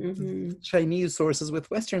combine Chinese sources with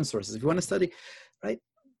Western sources. If you want to study, right?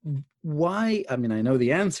 Why? I mean, I know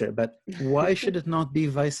the answer, but why should it not be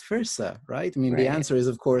vice versa, right? I mean, the answer is,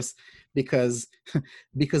 of course, because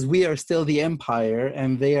we are still the empire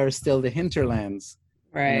and they are still the hinterlands,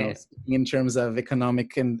 right? In terms of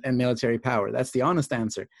economic and military power. That's the honest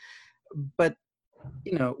answer. But,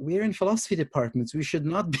 we're in philosophy departments. We should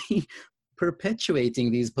not be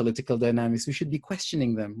perpetuating these political dynamics. We should be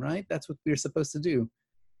questioning them, right? That's what we're supposed to do.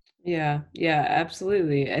 Yeah,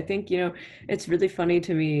 absolutely. I think, it's really funny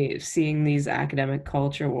to me seeing these academic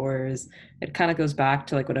culture wars. It kind of goes back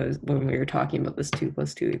to like when we were talking about this 2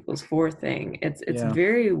 + 2 = 4 thing. It's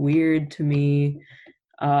very weird to me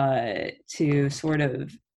to sort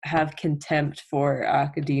of have contempt for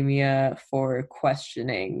academia for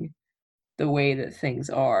questioning the way that things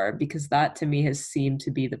are, because that to me has seemed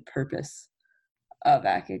to be the purpose of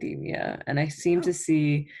academia. And I seem to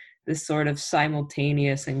see this sort of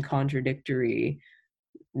simultaneous and contradictory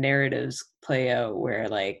narratives play out where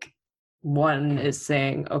like one is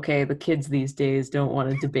saying, okay, the kids these days don't want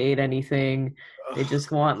to debate anything. They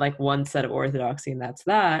just want like one set of orthodoxy and that's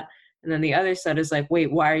that. And then the other set is like,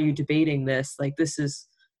 wait, why are you debating this? Like, this is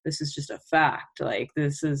just a fact. Like,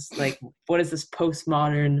 this is like, what is this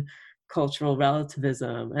postmodern cultural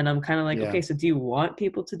relativism? And I'm kind of like, okay, so do you want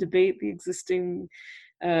people to debate the existing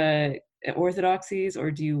orthodoxies,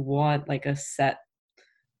 or do you want like a set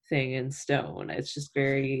thing in stone? It's just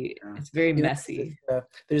very messy.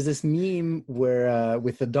 There's this meme where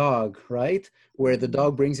with the dog, right, where the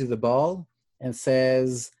dog brings you the ball and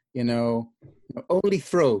says, only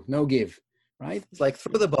throw, no give, right? It's like,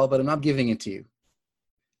 throw the ball, but I'm not giving it to you,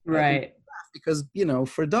 right? Because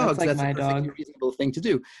for dogs, that's a perfectly reasonable thing to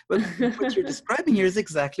do. But what you're describing here is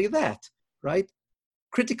exactly that, right?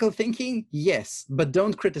 Critical thinking, yes, but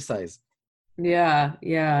don't criticize. Yeah,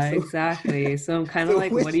 exactly. So I'm kind of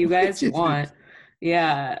like, what do you guys want?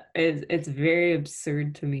 Yeah, it's very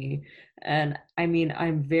absurd to me. And I mean,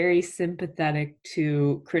 I'm very sympathetic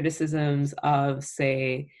to criticisms of,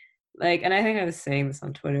 say, like, and I think I was saying this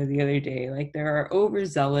on Twitter the other day, like there are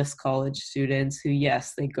overzealous college students who,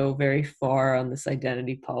 yes, they go very far on this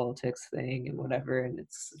identity politics thing and whatever, and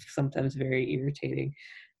it's sometimes very irritating,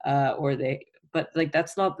 but like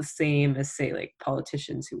that's not the same as, say, like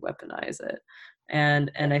politicians who weaponize it. And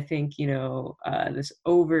I think, there's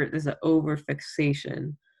an over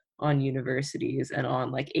fixation on universities and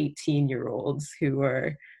on like 18-year-olds who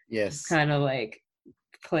are Yes. kind of like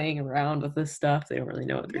playing around with this stuff. They don't really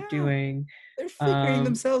know what they're doing. They're figuring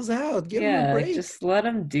themselves out. Give them a break. Like, just let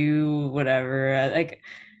them do whatever.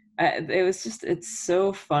 It's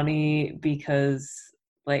so funny because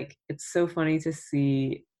like it's so funny to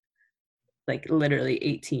see like literally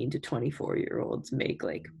 18 to 24-year-olds make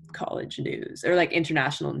like college news or like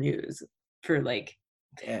international news for like,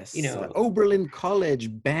 yes, you know, Oberlin College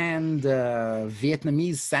banned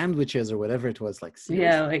Vietnamese sandwiches or whatever it was. Like, seriously?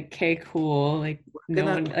 Yeah, like, okay, cool. Like, no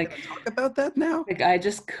one like talk about that now. Like, I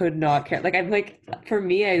just could not care. Like, I'm like, for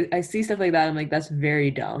me, I see stuff like that. I'm like, that's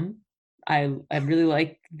very dumb. I really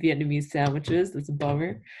like Vietnamese sandwiches. That's a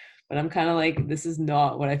bummer. But I'm kind of like, this is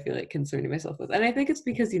not what I feel like concerning myself with. And I think it's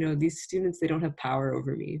because, you know, these students, they don't have power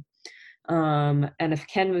over me. And if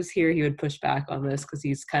Ken was here, he would push back on this because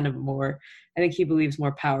he's kind of more, I think he believes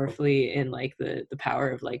more powerfully in like the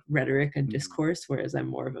power of like rhetoric and discourse, whereas I'm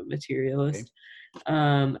more of a materialist.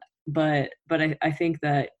 Okay. But I think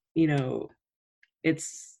that, you know,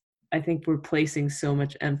 I think we're placing so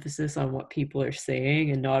much emphasis on what people are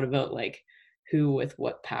saying and not about like who with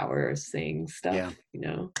what power is saying stuff, you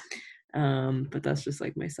know? But that's just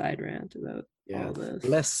like my side rant about all this.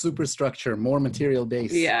 Less superstructure, more material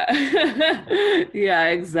base. Yeah. Yeah,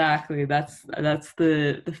 exactly. That's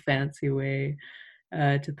the fancy way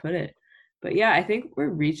to put it. But yeah, I think we're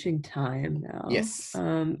reaching time now. Yes.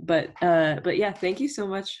 But yeah, thank you so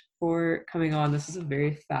much for coming on. This is a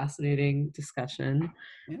very fascinating discussion.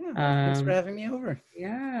 Yeah, thanks for having me over.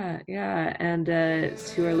 Yeah. And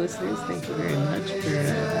to our listeners, thank you very much for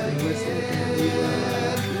having